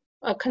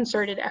a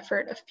concerted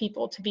effort of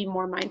people to be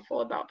more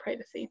mindful about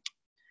privacy.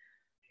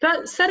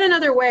 But said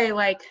another way,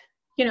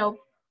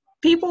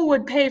 people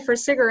would pay for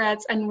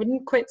cigarettes and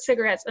wouldn't quit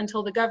cigarettes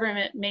until the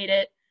government made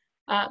it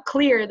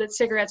clear that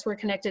cigarettes were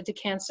connected to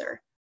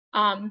cancer.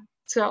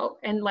 So,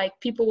 and like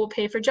people will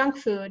pay for junk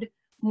food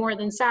more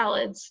than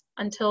salads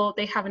until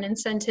they have an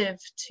incentive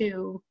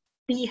to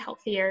be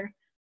healthier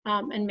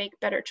and make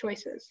better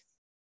choices.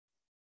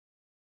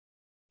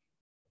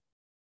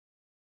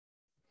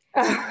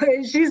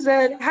 She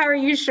said, how are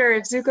you sure?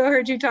 If Zuko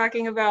heard you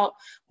talking about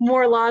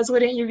more laws,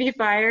 wouldn't you be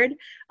fired?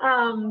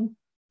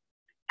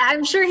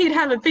 I'm sure he'd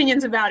have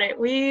opinions about it.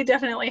 We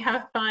definitely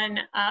have fun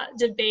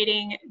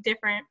debating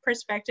different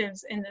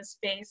perspectives in this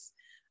space.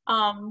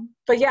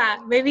 But yeah,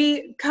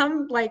 maybe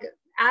come like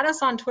add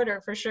us on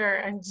Twitter for sure.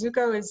 And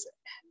Zuko is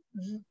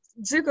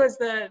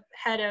the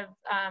head of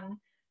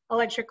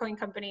Electric Coin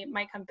Company,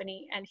 my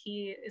company, and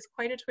he is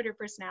quite a Twitter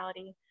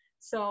personality.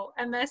 So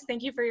MS,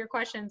 thank you for your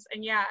questions.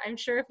 And yeah, I'm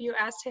sure if you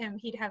asked him,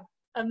 he'd have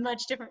a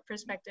much different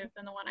perspective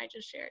than the one I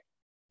just shared.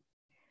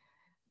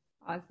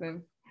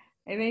 Awesome.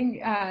 I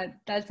think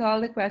that's all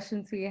the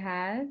questions we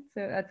had.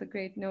 So that's a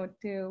great note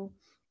to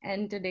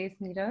end today's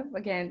meetup.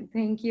 Again,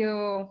 thank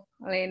you,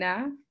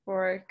 Elena,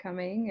 for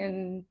coming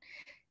and,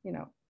 you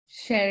know,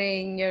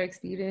 sharing your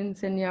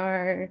experience and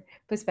your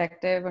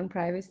perspective on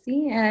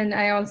privacy. And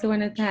I also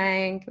want to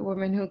thank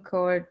Women Who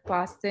Code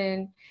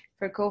Boston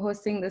for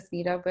co-hosting this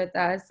meetup with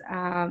us.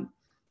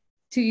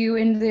 To you,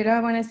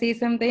 Indira, want to say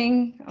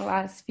something?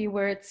 Last few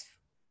words.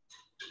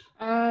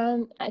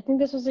 I think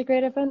this was a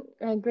great event.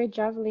 Great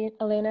job,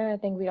 Elena. I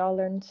think we all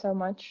learned so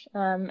much.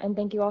 And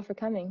thank you all for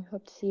coming.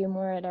 Hope to see you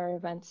more at our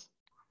events.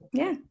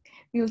 Yeah,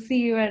 we'll see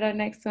you at our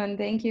next one.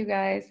 Thank you,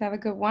 guys. Have a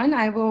good one.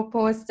 I will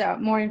post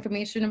more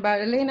information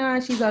about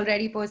Elena. She's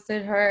already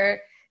posted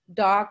her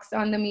docs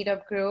on the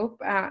meetup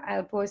group.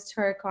 I'll post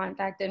her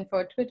contact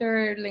info,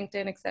 Twitter,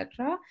 LinkedIn,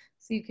 etc.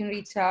 So you can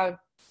reach out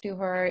to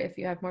her if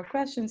you have more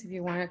questions, if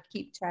you want to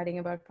keep chatting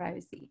about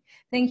privacy.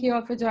 Thank you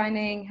all for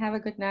joining. Have a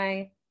good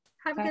night.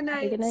 Have a good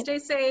night. Stay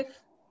safe.